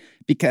day,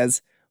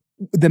 because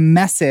the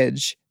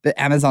message that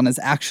Amazon is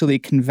actually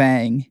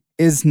conveying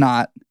is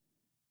not,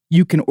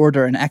 you can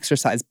order an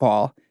exercise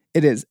ball.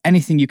 It is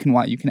anything you can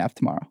want, you can have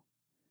tomorrow.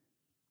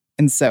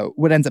 And so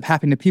what ends up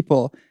happening to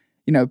people,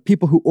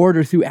 people who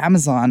order through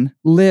Amazon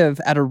live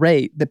at a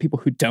rate that people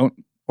who don't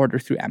order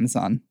through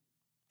Amazon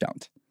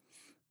don't.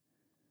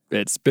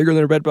 It's bigger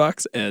than a bread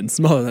box and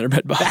smaller than a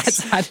bread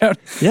box.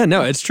 Yeah,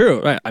 no, it's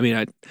true. Right. I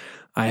mean,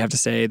 I have to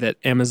say that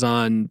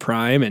Amazon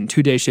Prime and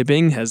 2-day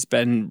shipping has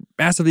been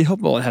massively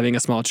helpful in having a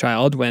small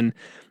child when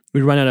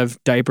we run out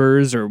of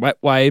diapers or wet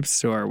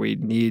wipes or we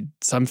need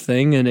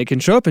something, and it can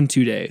show up in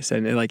 2 days.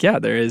 And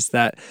there is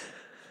that.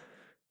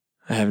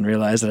 I haven't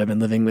realized that I've been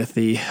living with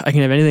I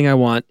can have anything I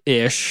want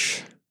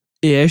ish.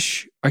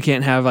 I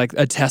can't have like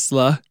a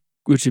Tesla,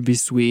 which would be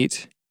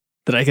sweet.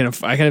 That I can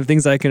have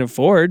things that I can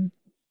afford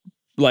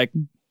like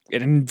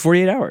in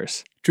 48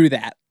 hours. True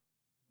that.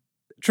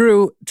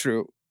 True.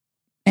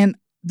 And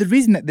the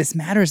reason that this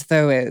matters,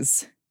 though,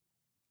 is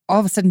all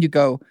of a sudden you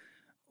go,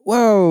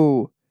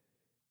 whoa,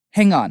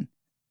 hang on.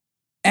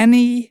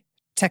 Any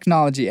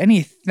technology,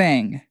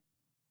 anything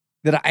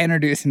that I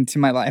introduce into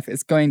my life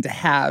is going to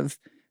have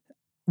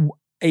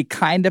a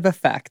kind of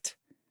effect.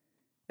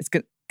 It's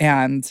good,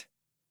 and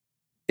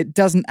it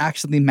doesn't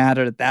actually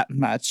matter that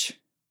much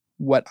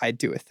what I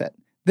do with it.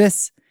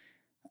 This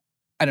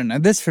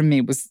for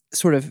me was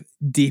sort of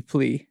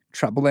deeply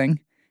troubling,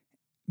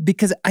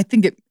 because I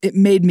think it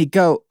made me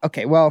go,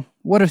 okay, well,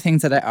 what are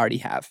things that I already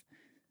have?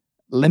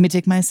 Let me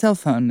take my cell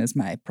phone as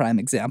my prime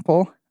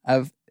example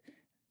of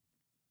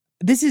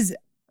this is,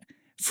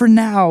 for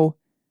now,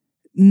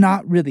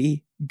 not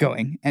really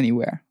going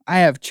anywhere. I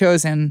have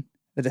chosen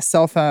that a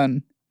cell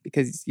phone,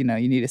 because, you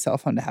need a cell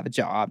phone to have a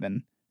job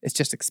and it's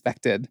just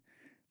expected.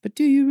 But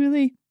do you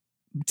really?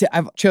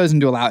 I've chosen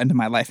to allow it into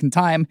my life and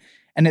time,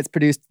 and it's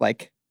produced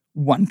like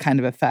one kind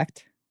of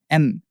effect.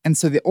 And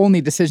so the only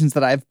decisions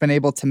that I've been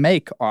able to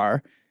make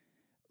are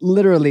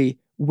literally,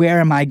 where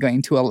am I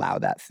going to allow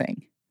that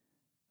thing?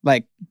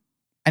 Like,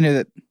 I know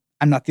that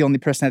I'm not the only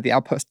person at the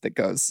Outpost that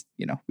goes,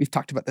 we've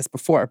talked about this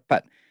before,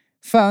 but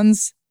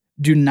phones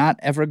do not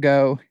ever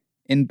go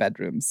in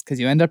bedrooms, because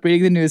you end up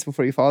reading the news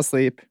before you fall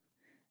asleep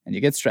and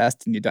you get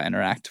stressed and you don't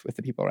interact with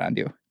the people around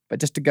you.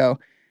 But just to go,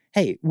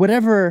 hey,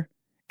 whatever,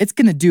 it's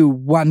going to do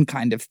one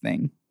kind of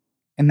thing,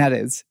 and that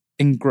is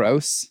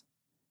engross,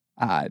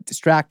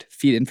 distract,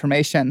 feed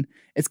information.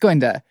 It's going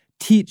to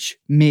teach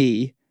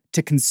me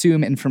to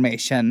consume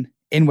information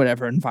in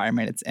whatever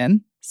environment it's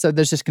in. So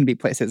there's just going to be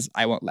places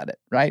I won't let it,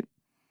 right?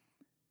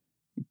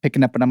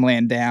 Picking up when I'm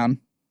laying down,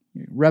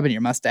 rubbing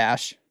your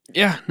mustache.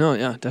 Yeah,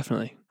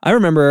 definitely. I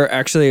remember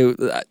actually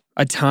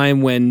a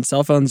time when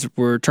cell phones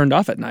were turned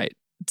off at night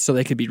so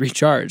they could be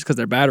recharged because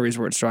their batteries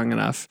weren't strong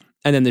enough.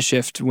 And then the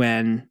shift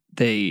when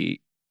they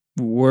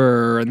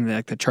were, and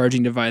the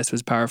charging device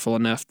was powerful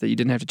enough that you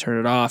didn't have to turn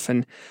it off.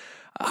 And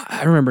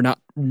I remember not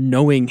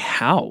knowing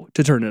how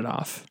to turn it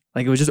off.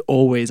 Like, it was just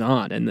always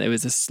on. And it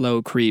was a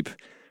slow creep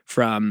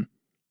from,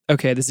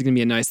 okay, this is going to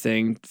be a nice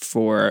thing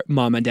for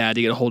mom and dad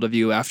to get a hold of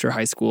you after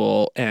high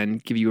school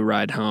and give you a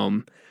ride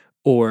home.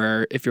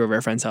 Or if you're over at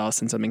a friend's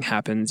house and something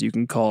happens, you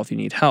can call if you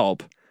need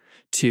help,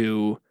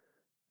 to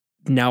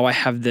now I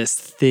have this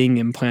thing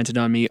implanted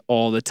on me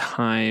all the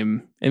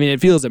time. I mean,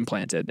 it feels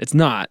implanted. It's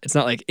not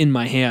like in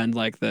my hand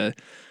like the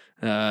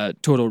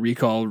Total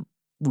Recall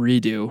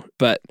redo,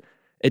 but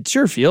it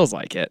sure feels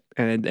like it.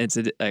 And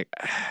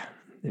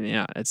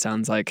it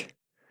sounds like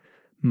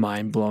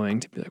mind-blowing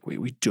to be like, wait,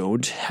 we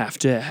don't have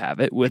to have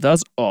it with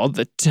us all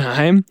the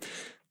time.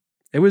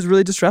 It was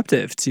really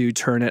disruptive to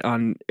turn it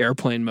on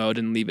airplane mode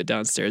and leave it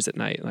downstairs at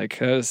night. Like,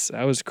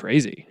 that was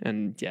crazy.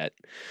 And yet,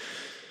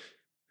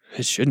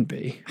 it shouldn't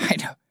be. I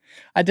know.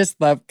 I just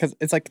love, because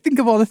it's like, think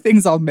of all the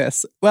things I'll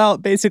miss. Well,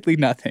 basically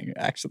nothing,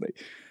 actually.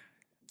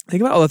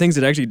 Think about all the things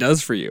it actually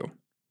does for you.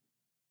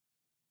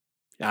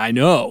 I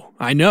know.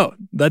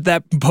 Let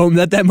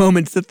that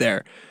moment sit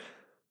there.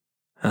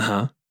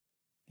 Uh-huh.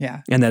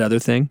 Yeah. And that other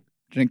thing?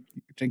 Drinking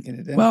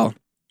it in. Well,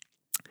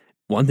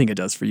 one thing it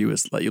does for you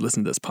is let you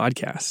listen to this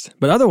podcast.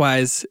 But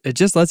otherwise, it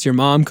just lets your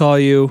mom call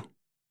you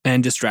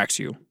and distracts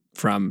you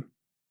from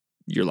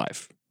your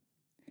life.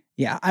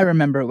 Yeah, I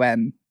remember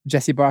when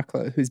Jesse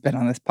Barklow, who's been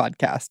on this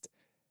podcast,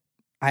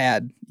 I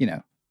had,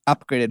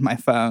 upgraded my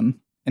phone,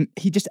 and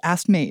he just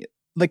asked me,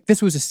 like,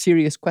 this was a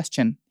serious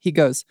question. He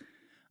goes,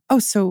 "Oh,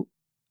 so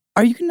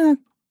do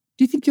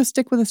you think you'll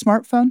stick with a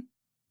smartphone?"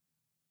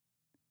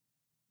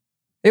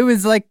 It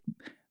was like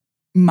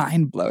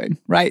mind-blowing,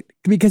 right?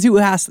 Because who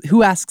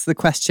asks the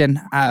question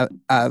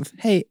of,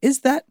 hey,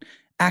 is that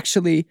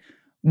actually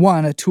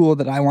a tool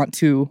that I want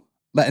to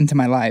let into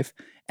my life?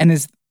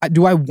 And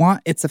do I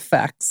want its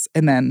effects?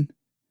 And then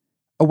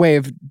a way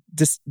of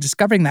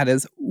discovering that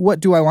is, what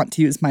do I want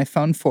to use my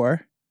phone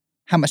for?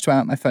 How much do I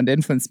want my phone to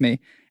influence me?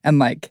 And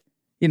like,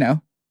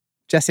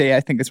 Jesse, I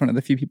think, is one of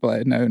the few people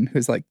I've known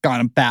who's like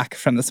gone back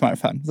from the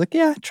smartphone. He's like,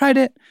 yeah, tried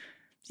it.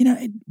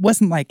 It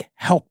wasn't like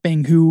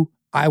helping who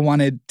I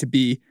wanted to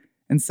be.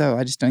 And so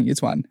I just don't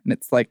use one. And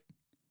it's like,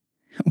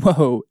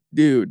 whoa,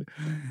 dude,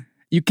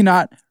 you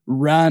cannot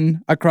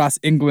run across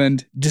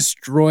England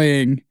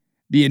destroying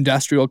the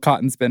industrial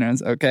cotton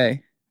spinners.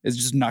 Okay. It's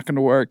just not going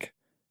to work.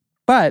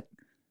 But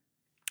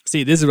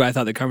see, this is what I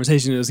thought the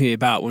conversation was going to be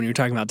about when you were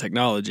talking about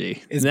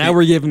technology. Now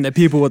we're giving the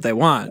people what they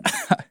want.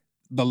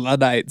 The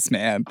Luddites,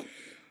 man.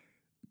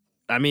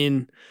 I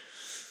mean,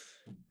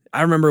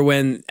 I remember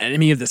when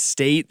Enemy of the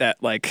State, that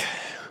like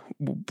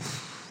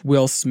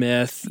Will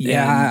Smith,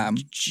 and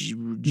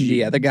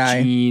the other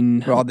guy,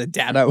 Gene, where all the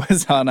data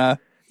was on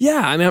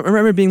Yeah, I mean, I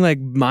remember being like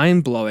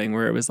mind blowing,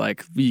 where it was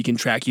like you can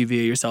track you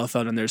via your cell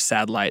phone, and there's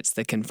satellites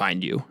that can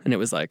find you, and it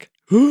was like,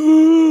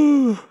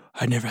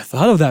 I never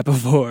thought of that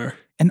before.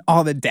 And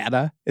all the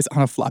data is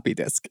on a floppy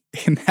disk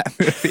in that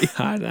movie.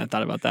 I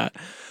thought about that.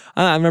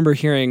 I remember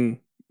hearing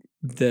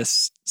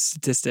this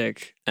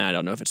statistic, and I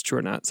don't know if it's true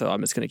or not, so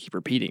I'm just going to keep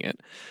repeating it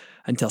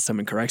until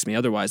someone corrects me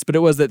otherwise. But it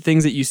was that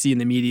things that you see in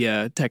the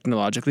media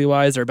technologically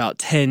wise are about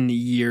 10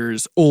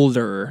 years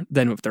older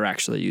than what they're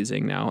actually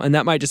using now. And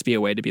that might just be a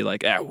way to be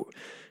like,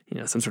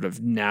 some sort of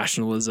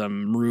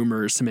nationalism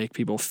rumors to make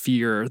people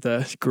fear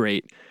the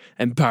great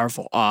and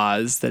powerful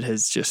Oz that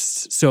is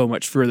just so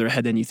much further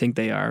ahead than you think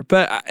they are.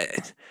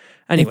 But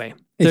anyway.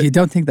 If you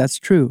don't think that's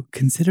true,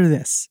 consider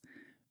this.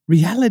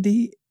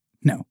 Reality,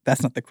 no,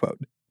 that's not the quote.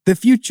 The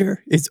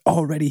future is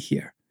already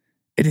here.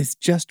 It is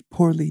just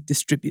poorly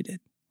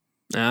distributed.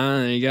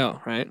 There you go,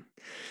 right?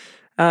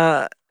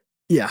 Yeah.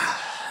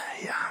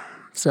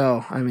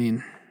 So, I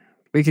mean,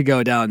 we could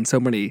go down so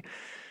many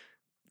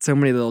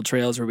little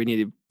trails where we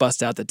need to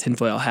bust out the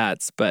tinfoil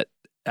hats, but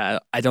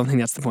I don't think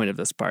that's the point of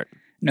this part.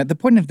 No, the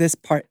point of this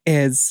part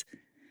is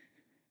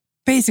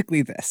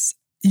basically this.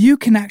 You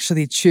can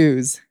actually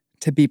choose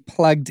to be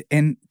plugged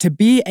in, to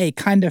be a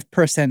kind of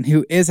person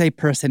who is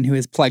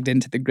plugged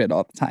into the grid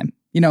all the time.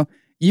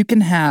 You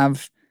can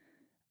have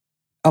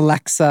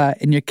Alexa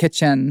in your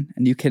kitchen,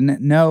 and you can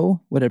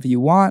know whatever you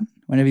want,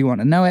 whenever you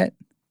want to know it.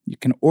 You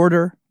can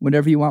order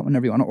whatever you want,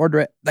 whenever you want to order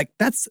it. Like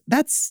that's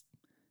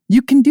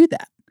you can do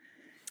that.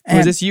 And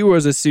was this you or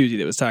was this Susie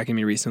that was talking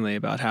to me recently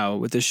about how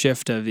with the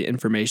shift of the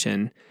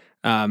information,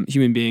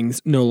 human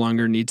beings no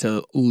longer need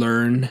to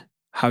learn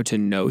how to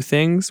know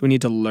things. We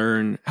need to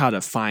learn how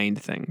to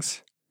find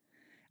things.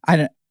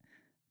 It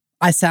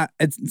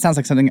sounds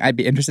like something I'd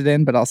be interested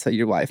in, but also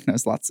your wife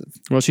knows lots of.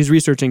 Well, she's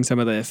researching some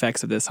of the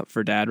effects of this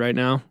for Dad right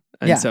now.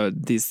 And so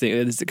these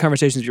the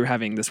conversations you're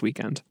having this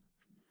weekend.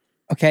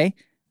 Okay.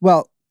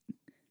 Well,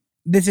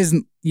 this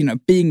isn't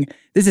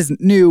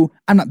new.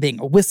 I'm not being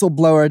a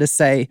whistleblower to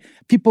say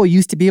people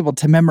used to be able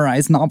to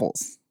memorize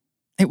novels.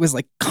 It was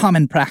like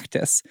common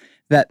practice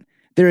that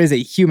there is a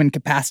human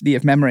capacity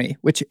of memory,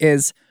 which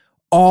is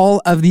all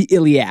of the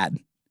Iliad.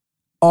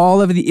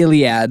 All of the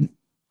Iliad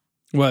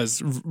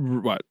was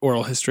what?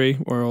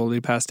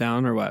 Orally passed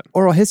down or what?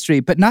 Oral history,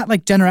 but not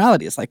like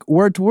generalities, like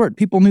word to word.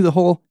 People knew the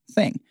whole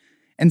thing.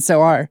 And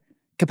so our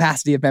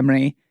capacity of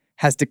memory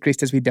has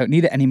decreased as we don't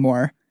need it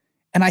anymore.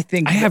 And I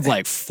think I have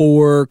like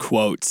 4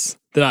 quotes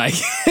that I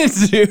can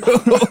do.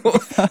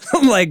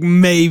 Like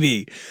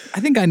maybe. I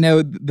think I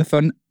know the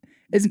phone.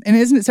 Isn't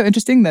it so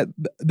interesting that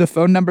the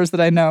phone numbers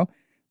that I know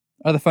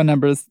are the phone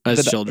numbers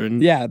as children?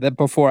 That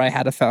before I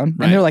had a phone.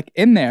 Right. And they're like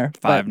in there.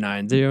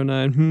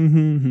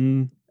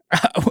 5909.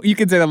 You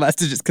can say the last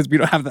digits because we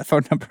don't have that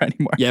phone number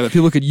anymore. Yeah, but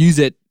people could use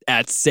it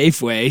at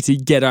Safeway to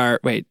get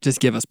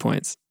just give us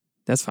points.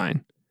 That's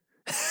fine.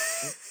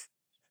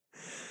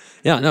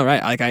 Yeah, no,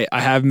 right. Like I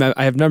have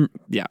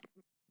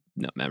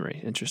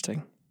memory.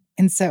 Interesting.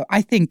 And so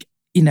I think,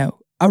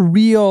 a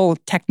real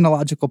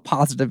technological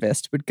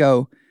positivist would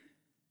go,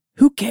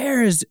 who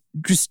cares?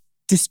 Just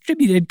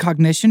distributed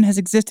cognition has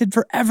existed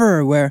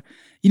forever where,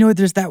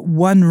 there's that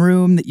one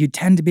room that you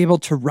tend to be able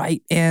to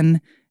write in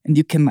and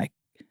you can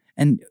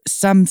and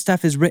some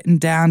stuff is written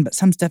down, but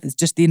some stuff is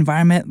just the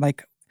environment.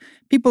 Like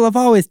people have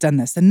always done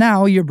this. And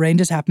now your brain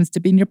just happens to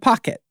be in your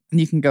pocket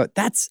and you can go,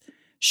 that's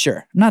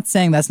sure. I'm not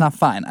saying that's not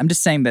fine. I'm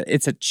just saying that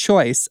it's a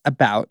choice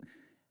about,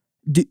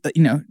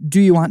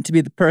 do you want to be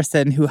the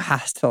person who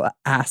has to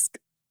ask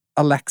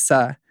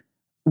Alexa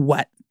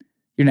what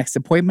your next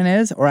appointment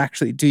is? Or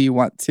actually, do you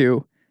want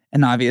to,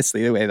 and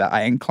obviously the way that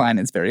I incline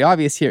is very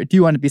obvious here, do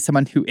you want to be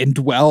someone who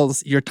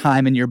indwells your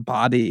time and your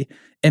body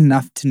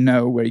enough to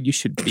know where you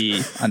should be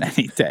on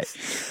any day?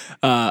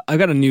 I've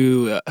got a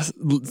new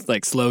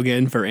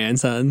slogan for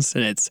Ansons,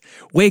 and it's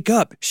 "Wake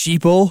up,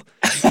 sheeple."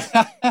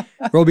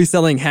 We'll be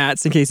selling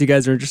hats in case you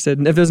guys are interested.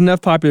 And if there's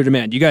enough popular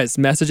demand, you guys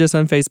message us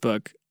on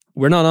Facebook.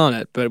 We're not on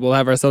it, but we'll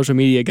have our social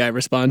media guy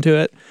respond to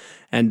it,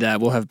 and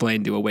we'll have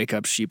Blaine do a "Wake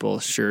up,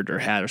 sheeple" shirt or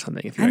hat or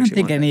something. If you I don't actually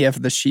think want any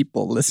of the sheep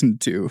will listen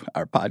to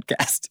our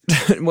podcast.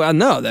 it. Well,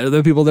 no, they're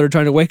the people that are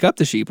trying to wake up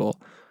the sheeple.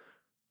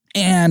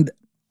 And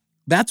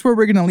that's where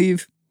we're going to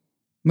leave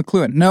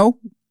McLuhan. No,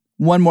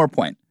 one more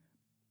point.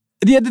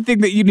 The other thing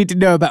that you need to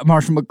know about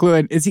Marshall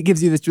McLuhan is he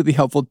gives you this really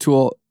helpful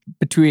tool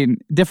between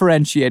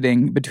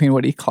differentiating between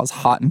what he calls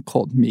hot and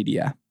cold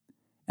media.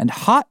 And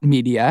hot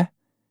media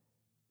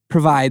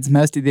provides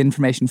most of the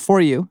information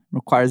for you,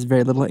 requires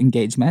very little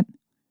engagement.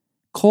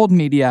 Cold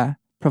media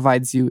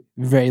provides you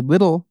very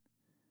little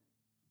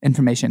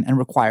information and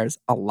requires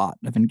a lot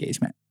of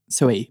engagement.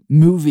 So a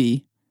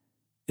movie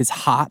is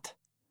hot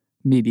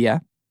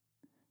media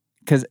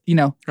because,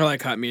 I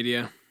like hot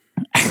media.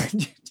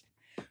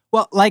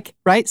 well,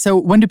 right? So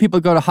when do people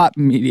go to hot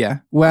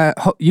media? Well,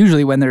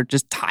 usually when they're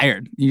just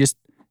tired.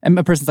 And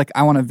a person's like,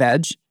 I want a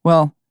veg.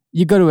 Well,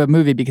 you go to a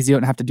movie because you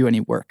don't have to do any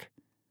work.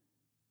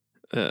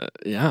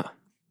 Yeah.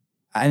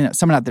 I know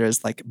someone out there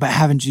is like, but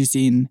haven't you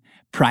seen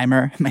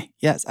Primer? I'm like,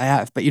 yes, I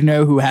have. But you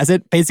know who has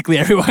it? Basically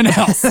everyone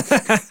else.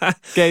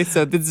 Okay,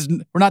 so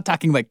we're not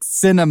talking like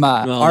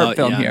cinema art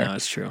film here. No,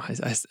 it's true.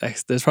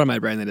 There's part of my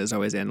brain that is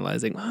always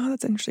analyzing, oh,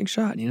 that's an interesting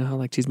shot. You know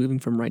how she's moving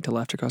from right to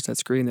left across that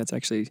screen? That's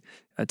actually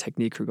a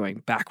technique for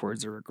going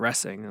backwards or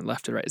regressing, and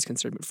left to right is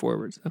considered move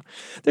forward. So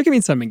there can be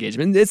some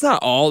engagement. It's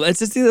not all. It's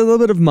just a little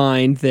bit of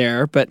mind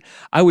there. But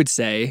I would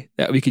say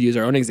that we could use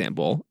our own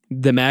example.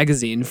 The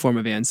magazine form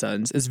of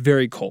Ansons is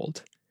very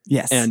cold.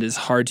 Yes. And is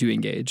hard to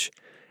engage.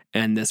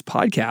 And this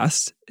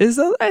podcast is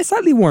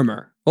slightly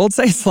warmer. Well, let's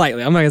say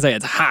slightly. I'm not going to say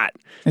it's hot.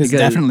 It's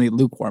definitely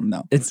lukewarm,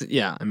 though.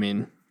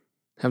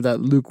 Have that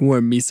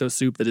lukewarm miso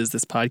soup that is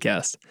this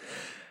podcast.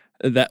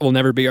 That will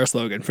never be our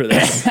slogan for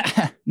this.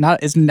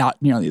 It's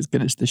not nearly as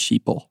good as the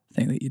sheeple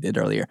thing that you did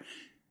earlier.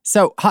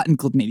 So, hot and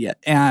cold media.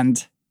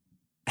 And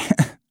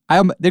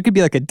there could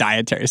be like a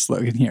dietary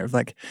slogan here of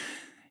like,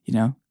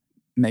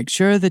 make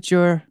sure that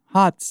your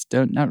hots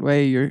don't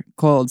outweigh your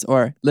colds.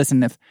 Or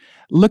listen,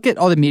 look at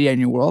all the media in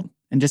your world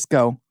and just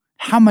go,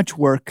 how much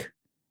work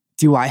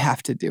do I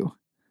have to do?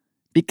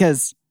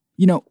 Because,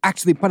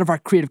 actually part of our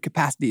creative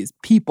capacity is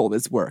people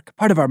is work.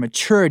 Part of our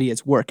maturity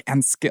is work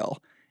and skill.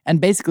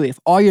 And basically, if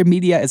all your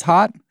media is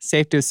hot,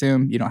 safe to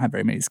assume you don't have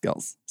very many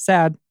skills.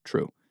 Sad,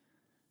 true.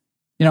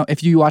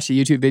 If you watch a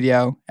YouTube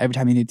video, every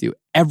time you need to do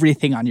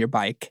everything on your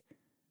bike,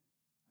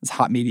 it's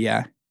hot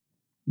media,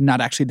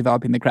 not actually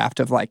developing the craft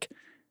of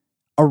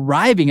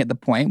arriving at the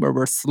point where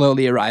we're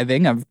slowly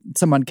arriving of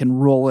someone can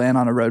roll in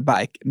on a road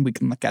bike and we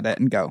can look at it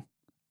and go,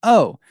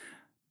 oh,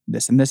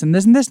 this and this and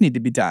this and this need to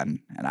be done.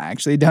 And I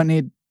actually don't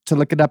need to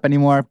look it up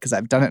anymore because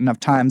I've done it enough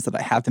times that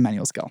I have the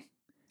manual skill.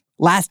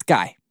 Last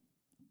guy.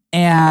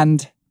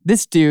 And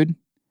this dude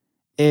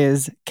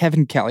is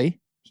Kevin Kelly.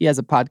 He has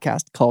a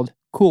podcast called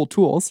Cool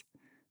Tools,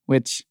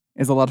 which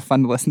is a lot of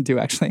fun to listen to,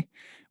 actually,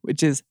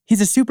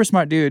 he's a super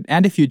smart dude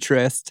and a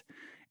futurist.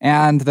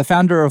 And the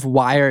founder of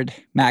Wired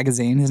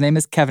magazine. His name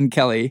is Kevin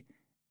Kelly.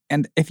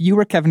 And if you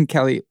were Kevin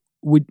Kelly,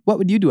 what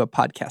would you do a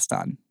podcast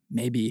on?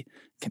 Maybe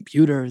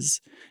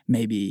computers,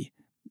 maybe,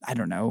 I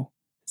don't know,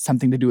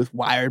 something to do with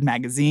Wired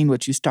magazine,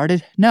 which you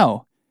started?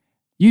 No.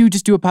 You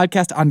just do a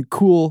podcast on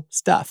cool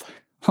stuff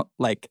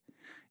like,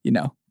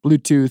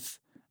 Bluetooth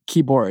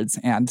keyboards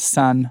and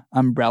sun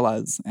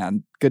umbrellas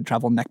and good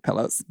travel neck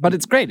pillows. But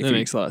it's great. That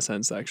makes a lot of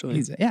sense, actually.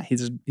 He's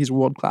a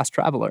world-class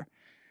traveler.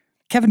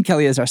 Kevin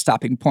Kelly is our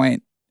stopping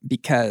point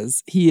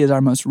because he is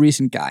our most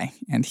recent guy.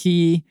 And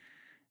he's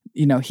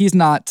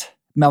not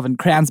Melvin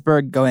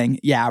Kranzberg going,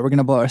 yeah, we're going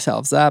to blow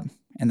ourselves up.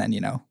 And then,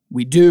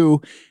 we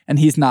do. And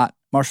he's not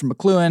Marshall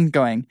McLuhan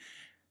going,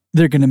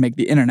 they're going to make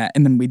the internet.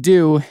 And then we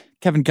do.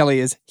 Kevin Kelly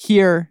is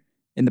here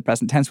in the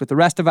present tense with the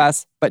rest of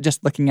us, but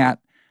just looking at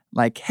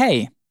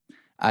hey,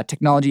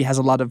 technology has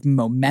a lot of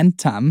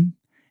momentum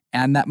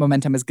and that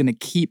momentum is going to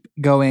keep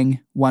going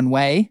one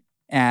way.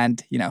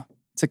 And,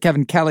 so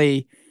Kevin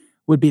Kelly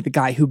would be the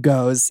guy who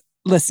goes,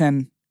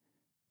 listen,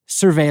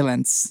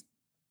 surveillance,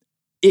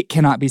 it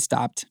cannot be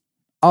stopped.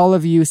 All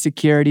of you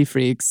security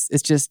freaks,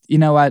 it's just,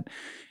 the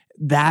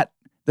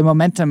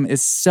momentum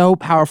is so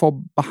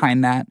powerful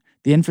behind that.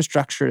 The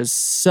infrastructure is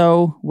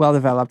so well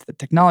developed. The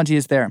technology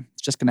is there.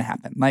 It's just going to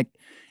happen.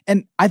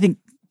 And I think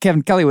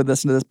Kevin Kelly would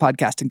listen to this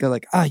podcast and go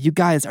you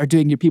guys are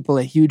doing your people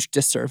a huge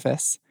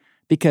disservice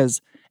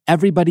because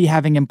everybody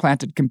having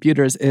implanted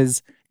computers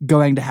is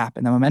going to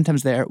happen. The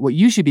momentum's there. What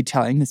you should be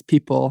telling is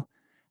people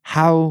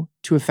how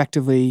to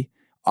effectively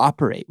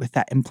operate with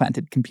that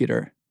implanted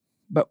computer.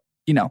 But,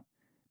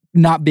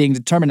 not being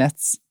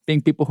determinists,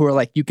 being people who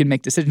are you can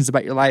make decisions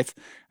about your life.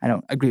 I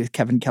don't agree with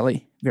Kevin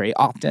Kelly very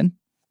often.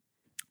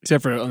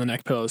 Except for on the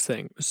neck pillows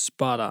thing.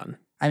 Spot on.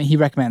 I mean, he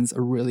recommends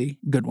a really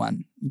good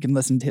one. You can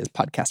listen to his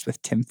podcast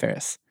with Tim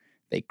Ferriss.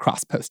 They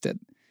cross-posted.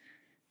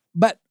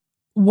 But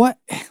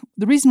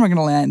the reason we're going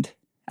to land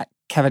at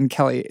Kevin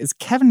Kelly is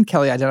Kevin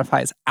Kelly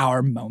identifies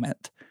our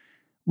moment.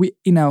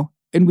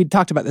 And we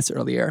talked about this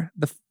earlier,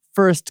 the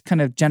first kind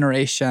of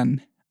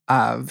generation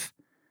of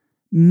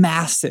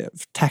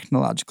massive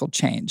technological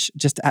change,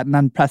 just at an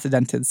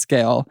unprecedented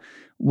scale,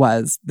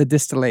 was the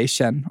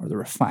distillation or the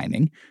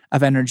refining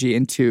of energy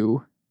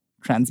into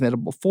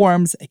transmittable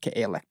forms,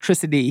 aka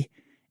electricity.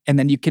 And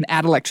then you can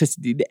add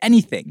electricity to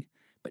anything.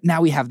 But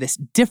now we have this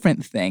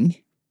different thing,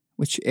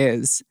 which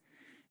is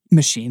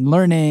machine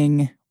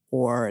learning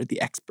or the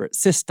expert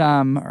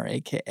system, or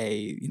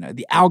aka,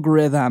 the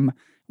algorithm.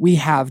 We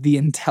have the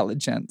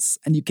intelligence,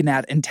 and you can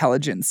add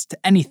intelligence to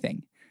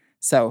anything.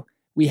 So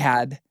we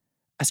had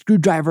a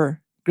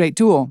screwdriver, great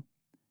tool.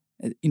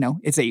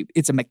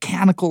 It's a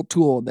mechanical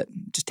tool that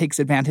just takes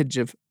advantage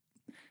of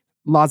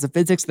laws of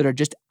physics that are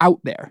just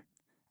out there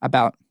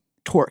about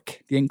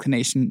torque, the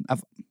inclination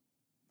of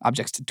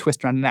objects to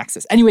twist around an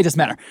axis. Anyway, it doesn't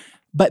matter.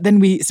 But then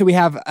we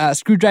have a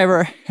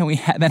screwdriver, and we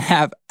then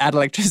have add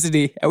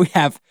electricity, and we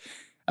have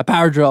a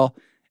power drill,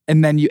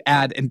 and then you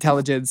add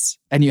intelligence,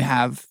 and you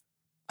have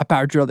a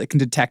power drill that can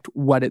detect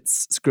what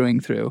it's screwing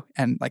through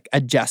and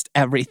adjust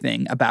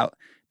everything about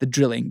the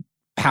drilling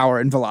power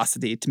and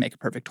velocity to make a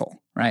perfect hole,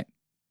 right?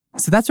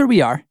 So that's where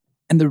we are.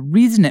 And the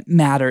reason it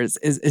matters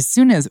is as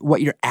soon as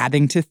what you're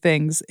adding to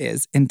things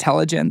is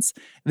intelligence,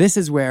 this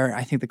is where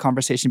I think the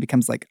conversation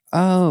becomes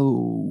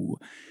oh,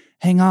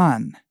 hang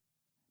on.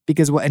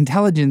 Because what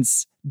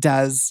intelligence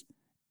does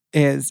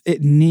is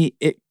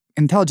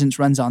intelligence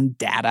runs on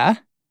data.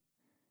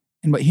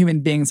 And what human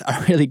beings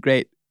are really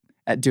great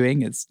at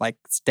doing is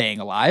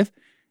staying alive.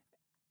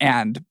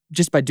 And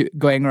just by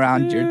going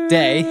around your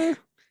day,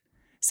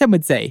 some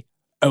would say,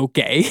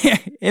 okay,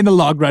 in the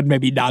long run,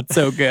 maybe not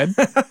so good.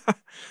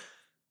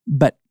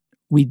 But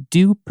we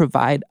do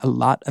provide a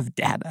lot of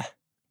data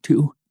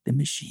to the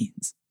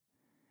machines.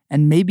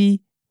 And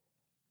maybe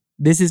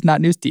this is not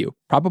news to you.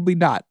 Probably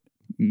not.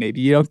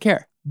 Maybe you don't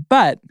care.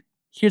 But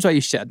here's what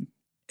you should,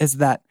 is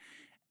that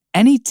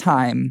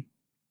anytime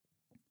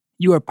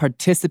you are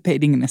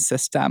participating in a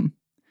system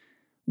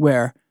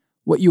where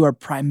what you are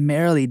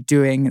primarily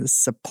doing is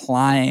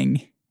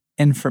supplying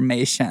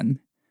information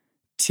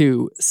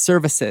to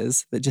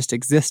services that just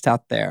exist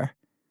out there,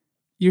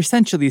 you're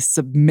essentially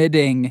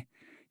submitting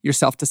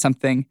yourself to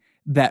something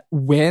that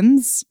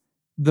wins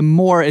the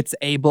more it's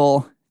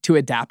able to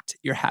adapt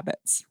your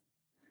habits.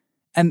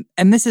 And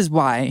this is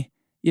why,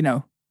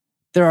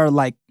 there are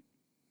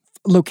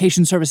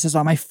location services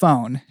on my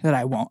phone that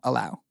I won't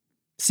allow.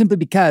 Simply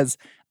because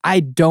I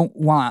don't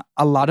want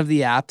a lot of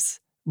the apps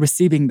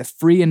receiving the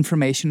free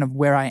information of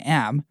where I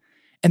am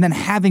and then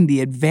having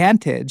the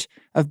advantage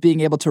of being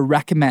able to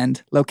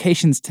recommend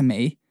locations to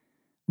me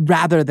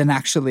rather than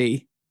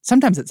actually,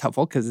 sometimes it's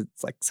helpful because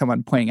it's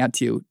someone pointing out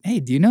to you,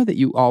 hey, do you know that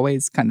you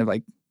always kind of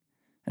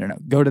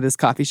go to this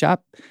coffee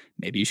shop?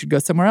 Maybe you should go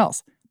somewhere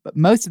else. But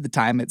most of the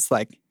time it's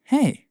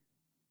hey,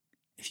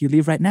 if you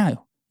leave right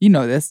now, you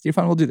know this, your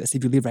phone will do this.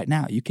 If you leave right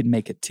now, you can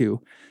make it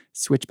to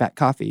Switchback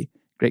Coffee,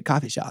 great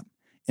coffee shop,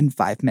 in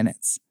 5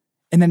 minutes.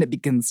 And then it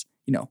begins,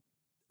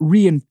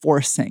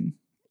 reinforcing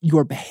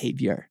your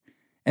behavior.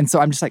 And so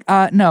I'm just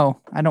no,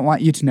 I don't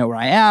want you to know where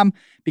I am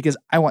because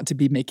I want to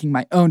be making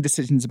my own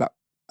decisions about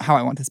how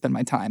I want to spend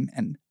my time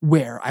and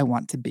where I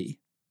want to be.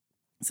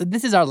 So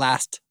this is our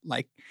last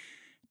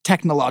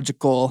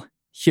technological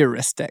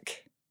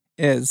heuristic,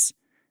 is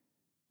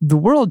the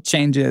world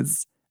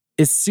changes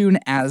as soon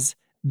as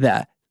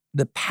the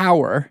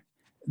power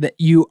that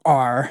you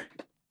are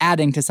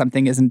adding to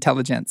something is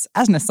intelligence.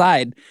 As an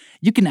aside,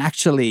 you can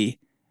actually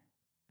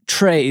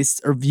trace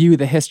or view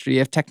the history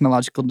of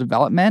technological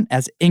development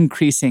as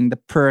increasing the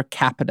per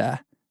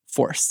capita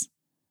force,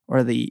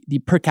 or the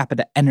per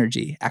capita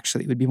energy,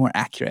 actually, would be more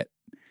accurate.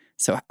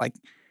 So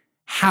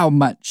how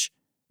much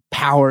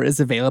power is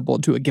available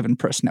to a given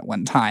person at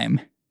one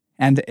time.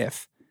 And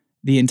if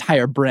the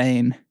entire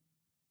brain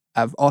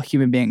of all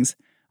human beings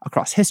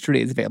across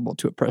history is available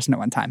to a person at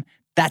one time,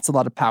 that's a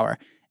lot of power.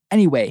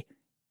 Anyway,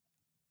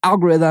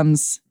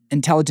 algorithms,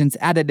 intelligence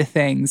added to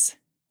things,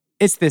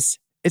 it's this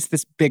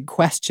big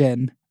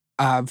question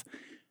of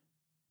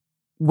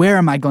where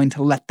am I going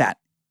to let that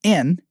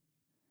in,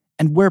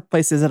 and where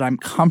places that I'm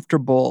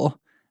comfortable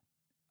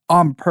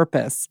on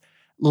purpose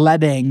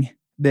letting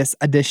this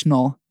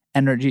additional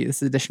energy,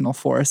 this additional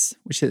force,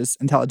 which is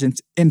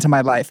intelligence, into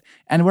my life,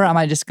 and where am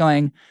I just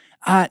going,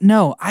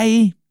 no,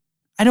 I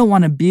don't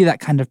want to be that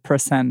kind of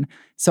person,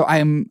 so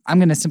I'm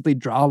going to simply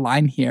draw a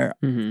line here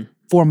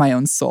for my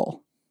own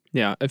soul.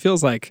 Yeah, it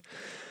feels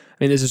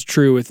this is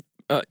true with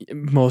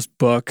most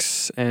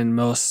books and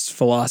most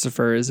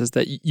philosophers, is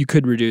that you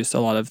could reduce a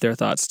lot of their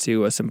thoughts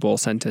to a simple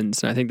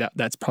sentence. And I think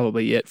that's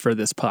probably it for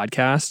this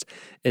podcast,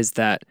 is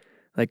that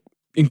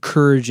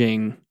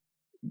encouraging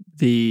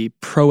the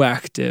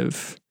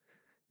proactive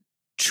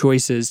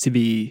choices to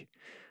be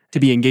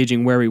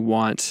engaging where we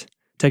want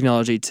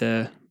technology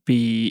to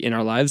be in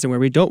our lives and where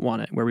we don't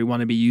want it, where we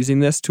want to be using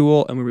this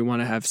tool and where we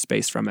want to have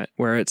space from it,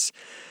 where it's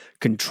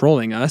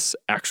controlling us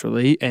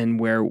actually and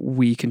where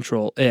we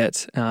control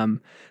it.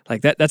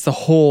 That's the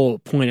whole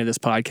point of this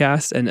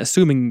podcast. And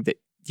assuming that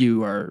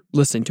you are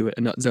listening to it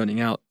and not zoning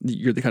out,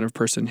 you're the kind of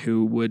person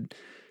who would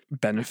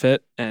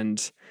benefit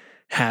and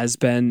has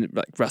been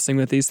like wrestling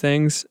with these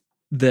things.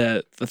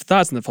 The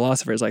thoughts and the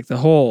philosophers, like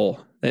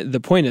the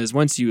point is,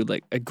 once you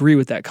like agree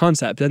with that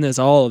concept, then there's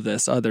all of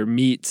this other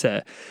meat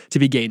to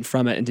be gained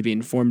from it and to be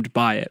informed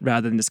by it,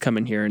 rather than just come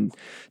in here and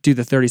do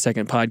the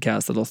 30-second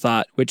podcast little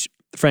thought, which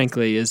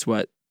frankly is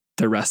what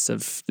the rest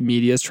of the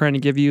media is trying to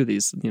give you.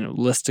 These,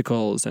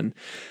 listicles and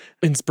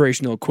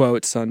inspirational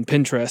quotes on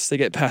Pinterest, they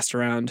get passed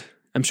around.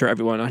 I'm sure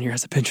everyone on here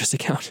has a Pinterest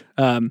account.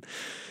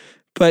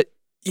 But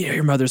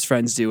your mother's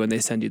friends do, and they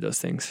send you those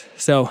things.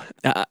 So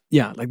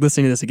like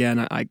listening to this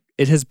again,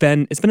 it's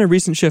been a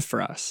recent shift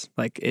for us.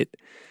 Like it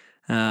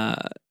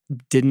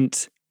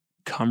didn't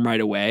come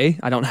right away.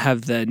 I don't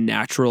have the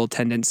natural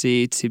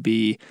tendency to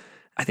be,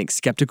 I think,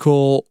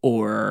 skeptical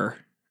or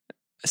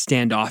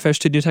standoffish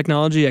to new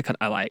technology.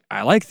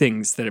 I like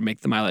things that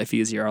make my life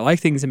easier. I like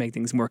things that make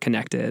things more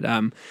connected.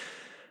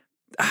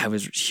 I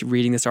was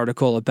reading this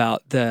article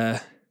about the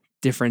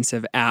difference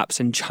of apps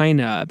in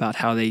China, about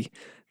how they,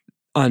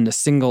 on a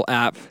single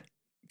app,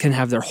 can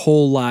have their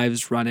whole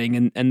lives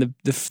running, and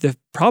the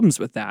problems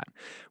with that,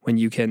 when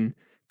you can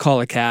call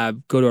a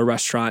cab, go to a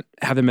restaurant,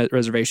 have a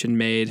reservation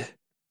made,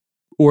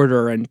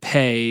 order and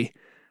pay,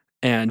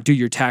 and do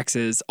your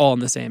taxes all in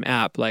the same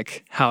app,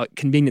 like how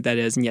convenient that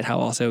is, and yet how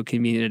also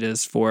convenient it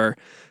is for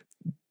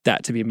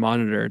that to be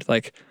monitored.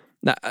 Like,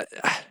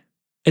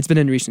 it's been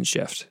a recent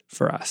shift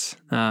for us.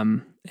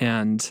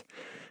 And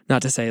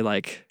not to say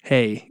like,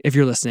 hey, if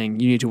you're listening,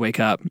 you need to wake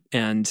up,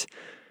 and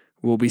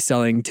we'll be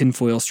selling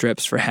tinfoil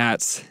strips for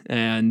hats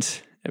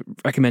and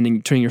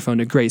recommending turning your phone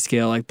to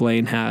grayscale like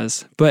Blaine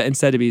has. But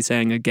instead of be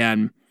saying,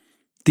 again,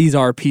 these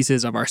are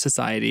pieces of our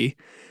society.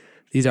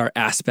 These are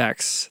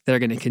aspects that are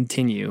going to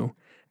continue,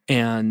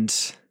 and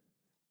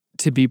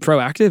to be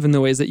proactive in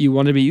the ways that you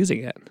want to be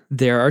using it.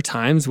 There are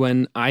times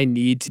when I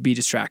need to be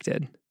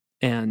distracted,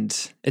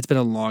 and it's been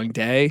a long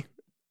day.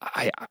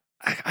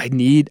 I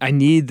need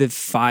the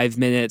 5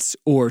 minutes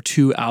or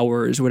 2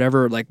 hours,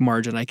 whatever like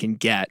margin I can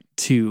get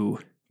to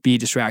be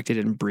distracted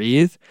and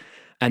breathe.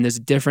 And there's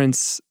a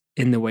difference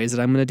in the ways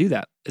that I'm going to do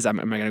that. Am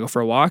I going to go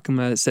for a walk? Am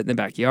I going to sit in the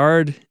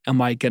backyard?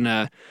 Am I going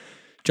to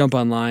jump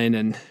online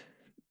and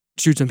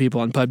shoot some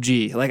people on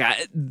PUBG? Like,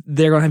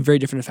 they're going to have very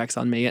different effects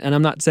on me. And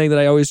I'm not saying that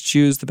I always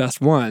choose the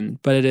best one,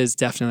 but it is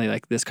definitely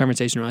like this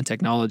conversation around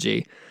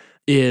technology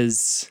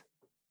is,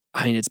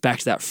 it's back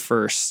to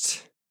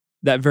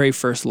that very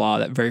first law,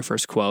 that very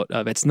first quote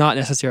of it's not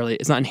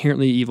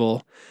inherently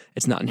evil,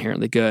 it's not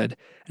inherently good,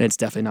 and it's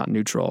definitely not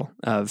neutral.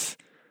 Of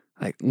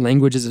like,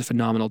 language is a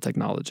phenomenal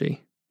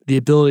technology. The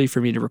ability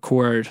for me to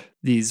record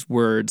these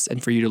words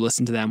and for you to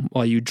listen to them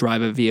while you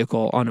drive a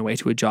vehicle on a way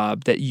to a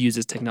job that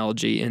uses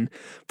technology in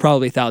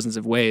probably thousands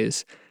of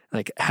ways,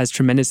 like, has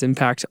tremendous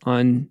impact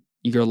on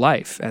your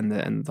life and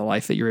the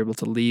life that you're able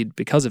to lead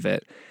because of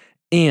it.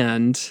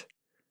 And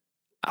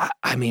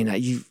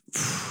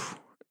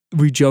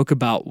we joke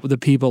about the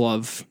people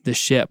of the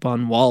ship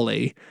on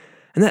WALL-E,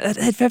 and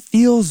that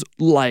feels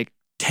like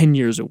 10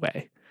 years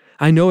away.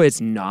 I know it's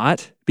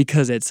not,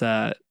 because it's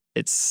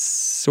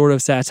sort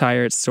of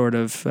satire, it's sort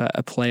of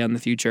a play on the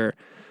future,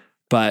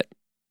 but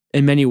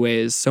in many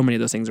ways, so many of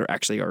those things are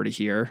actually already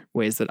here,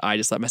 ways that I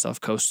just let myself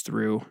coast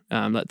through,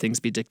 let things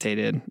be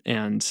dictated,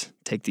 and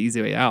take the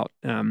easy way out.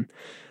 And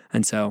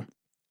so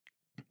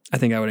I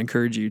think I would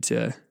encourage you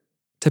to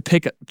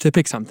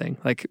pick something.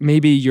 Like,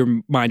 maybe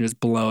your mind was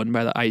blown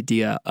by the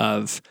idea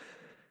of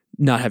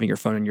not having your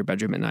phone in your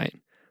bedroom at night.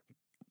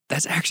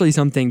 That's actually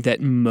something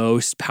that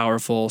most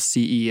powerful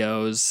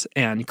CEOs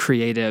and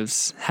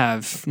creatives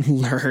have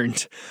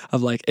learned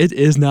of, like, it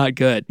is not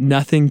good.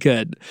 Nothing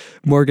good.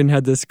 Morgan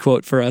had this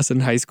quote for us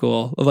in high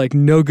school of like,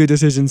 no good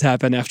decisions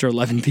happen after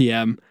 11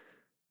 p.m.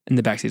 in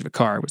the backseat of a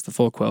car was the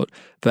full quote.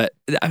 But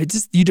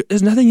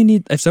there's nothing you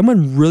need. If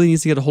someone really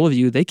needs to get a hold of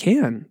you, they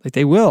can. Like,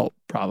 they will,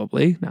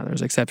 probably. Now,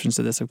 there's exceptions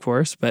to this, of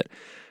course, but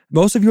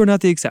most of you are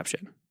not the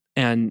exception.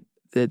 And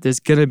there's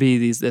going to be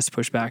this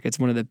pushback. It's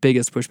one of the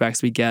biggest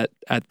pushbacks we get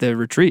at the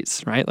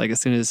retreats, right? Like, as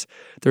soon as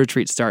the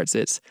retreat starts,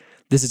 this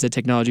is a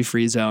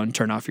technology-free zone,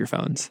 turn off your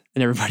phones.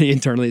 And everybody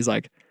internally is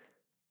like,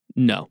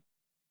 no,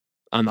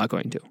 I'm not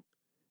going to.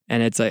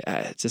 And it's like,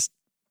 just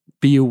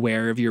be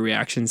aware of your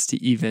reactions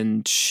to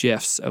even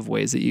shifts of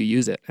ways that you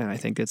use it. And I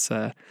think it's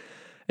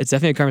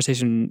definitely a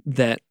conversation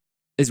that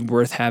is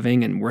worth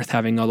having, and worth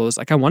having all those,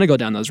 like, I want to go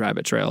down those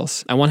rabbit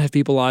trails. I want to have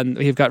people on.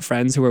 We've got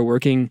friends who are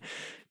working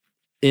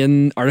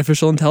in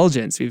artificial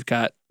intelligence. We've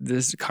got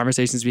this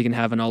conversations we can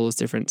have on all those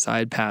different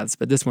side paths.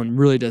 But this one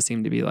really does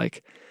seem to be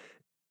like,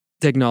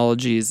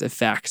 technology's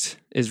effect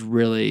is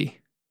really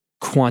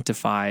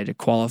quantified,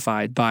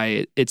 qualified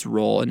by its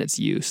role and its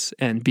use,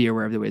 and be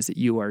aware of the ways that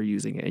you are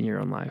using it in your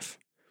own life.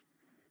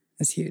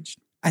 That's huge.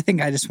 I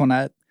think I just want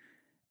to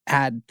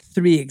add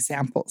 3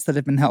 examples that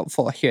have been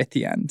helpful here at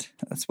the end.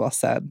 That's well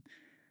said.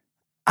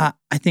 I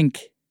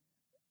think,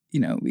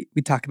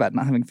 we talk about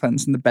not having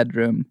phones in the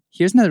bedroom.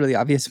 Here's another really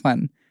obvious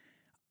one.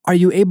 Are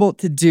you able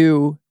to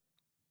do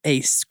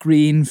a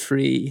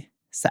screen-free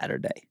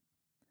Saturday?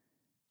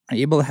 are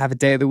you able to have a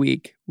day of the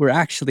week where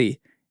actually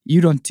you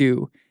don't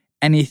do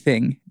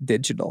anything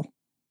digital?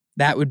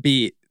 That would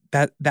be,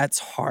 that's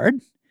hard.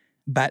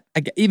 But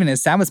even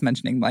as Sam was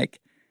mentioning, like,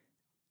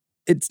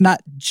 it's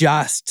not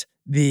just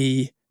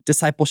the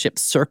discipleship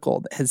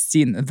circle that has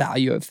seen the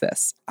value of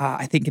this.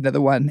 I think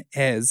another one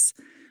is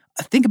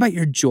think about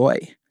your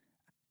joy.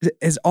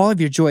 Is all of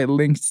your joy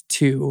linked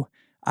to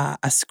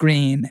a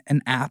screen,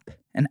 an app,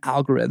 an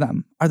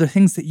algorithm? Are there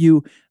things that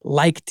you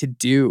like to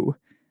do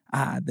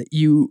that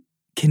you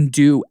can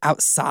do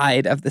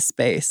outside of the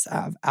space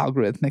of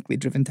algorithmically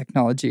driven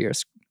technology or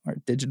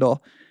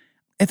digital?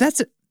 If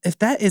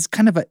that is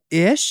kind of a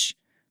ish,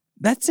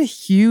 that's a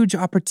huge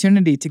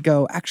opportunity to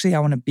go, actually, I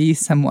want to be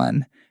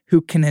someone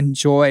who can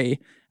enjoy,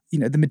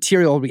 the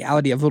material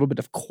reality of a little bit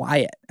of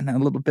quiet and a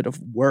little bit of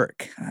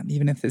work,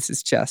 even if this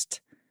is just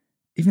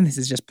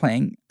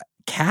playing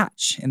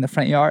catch in the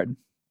front yard.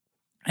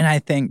 And I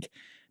think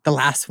the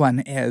last one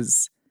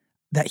is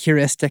that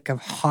heuristic of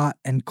hot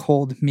and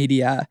cold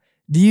media.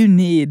 Do you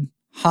need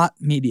hot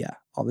media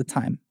all the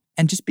time?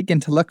 And just begin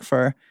to look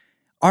for,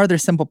 are there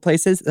simple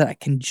places that I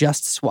can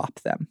just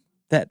swap them?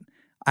 That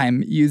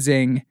I'm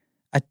using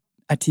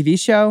a TV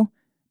show,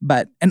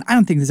 and I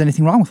don't think there's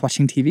anything wrong with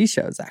watching TV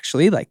shows,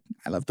 actually. Like,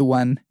 I love the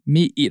one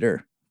Meat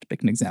Eater, to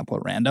pick an example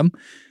at random,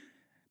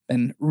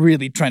 and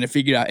really trying to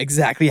figure out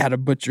exactly how to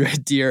butcher a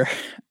deer.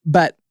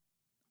 But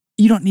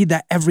you don't need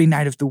that every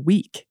night of the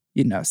week,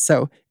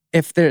 So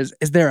is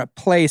there a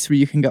place where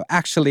you can go,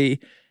 actually,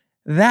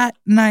 that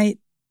night,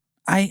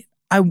 I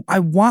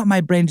want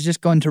my brain to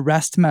just go into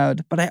rest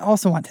mode, but I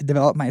also want to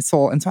develop my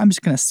soul. And so I'm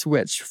just going to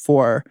switch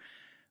for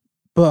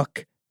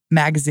book,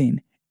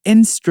 magazine,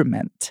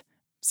 instrument,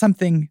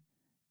 something.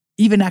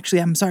 Even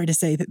actually, I'm sorry to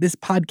say that this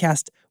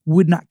podcast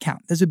would not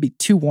count. This would be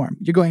too warm.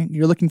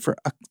 You're looking for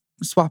a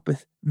swap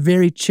with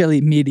very chilly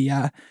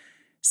media,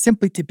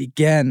 simply to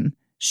begin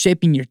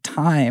shaping your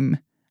time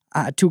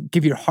to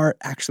give your heart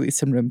actually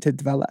some room to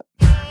develop.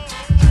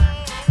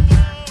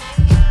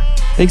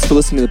 Thanks for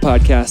listening to the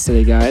podcast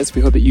today, guys.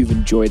 We hope that you've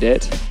enjoyed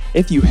it.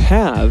 If you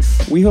have,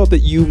 we hope that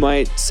you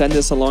might send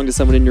this along to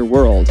someone in your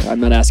world. I'm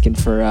not asking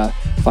for a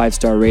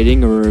 5-star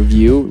rating or a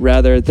review,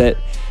 rather that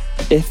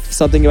if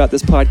something about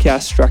this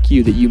podcast struck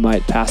you, that you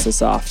might pass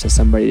this off to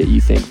somebody that you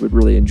think would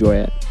really enjoy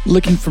it.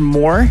 Looking for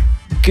more?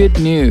 Good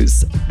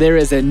news. There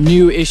is a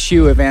new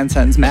issue of Ann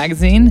Sons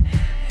Magazine.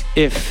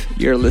 If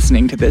you're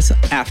listening to this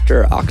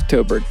after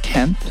October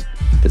 10th,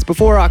 if it's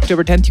before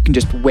October 10th, you can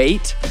just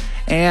wait.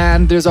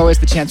 And there's always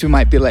the chance we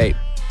might be late.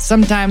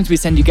 Sometimes we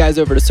send you guys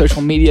over to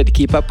social media to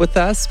keep up with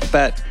us,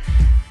 but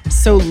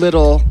so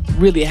little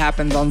really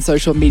happens on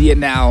social media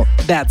now,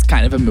 that's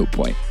kind of a moot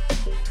point.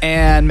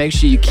 And make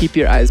sure you keep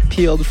your eyes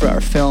peeled for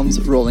our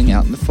films rolling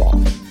out in the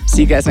fall.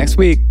 See you guys next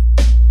week.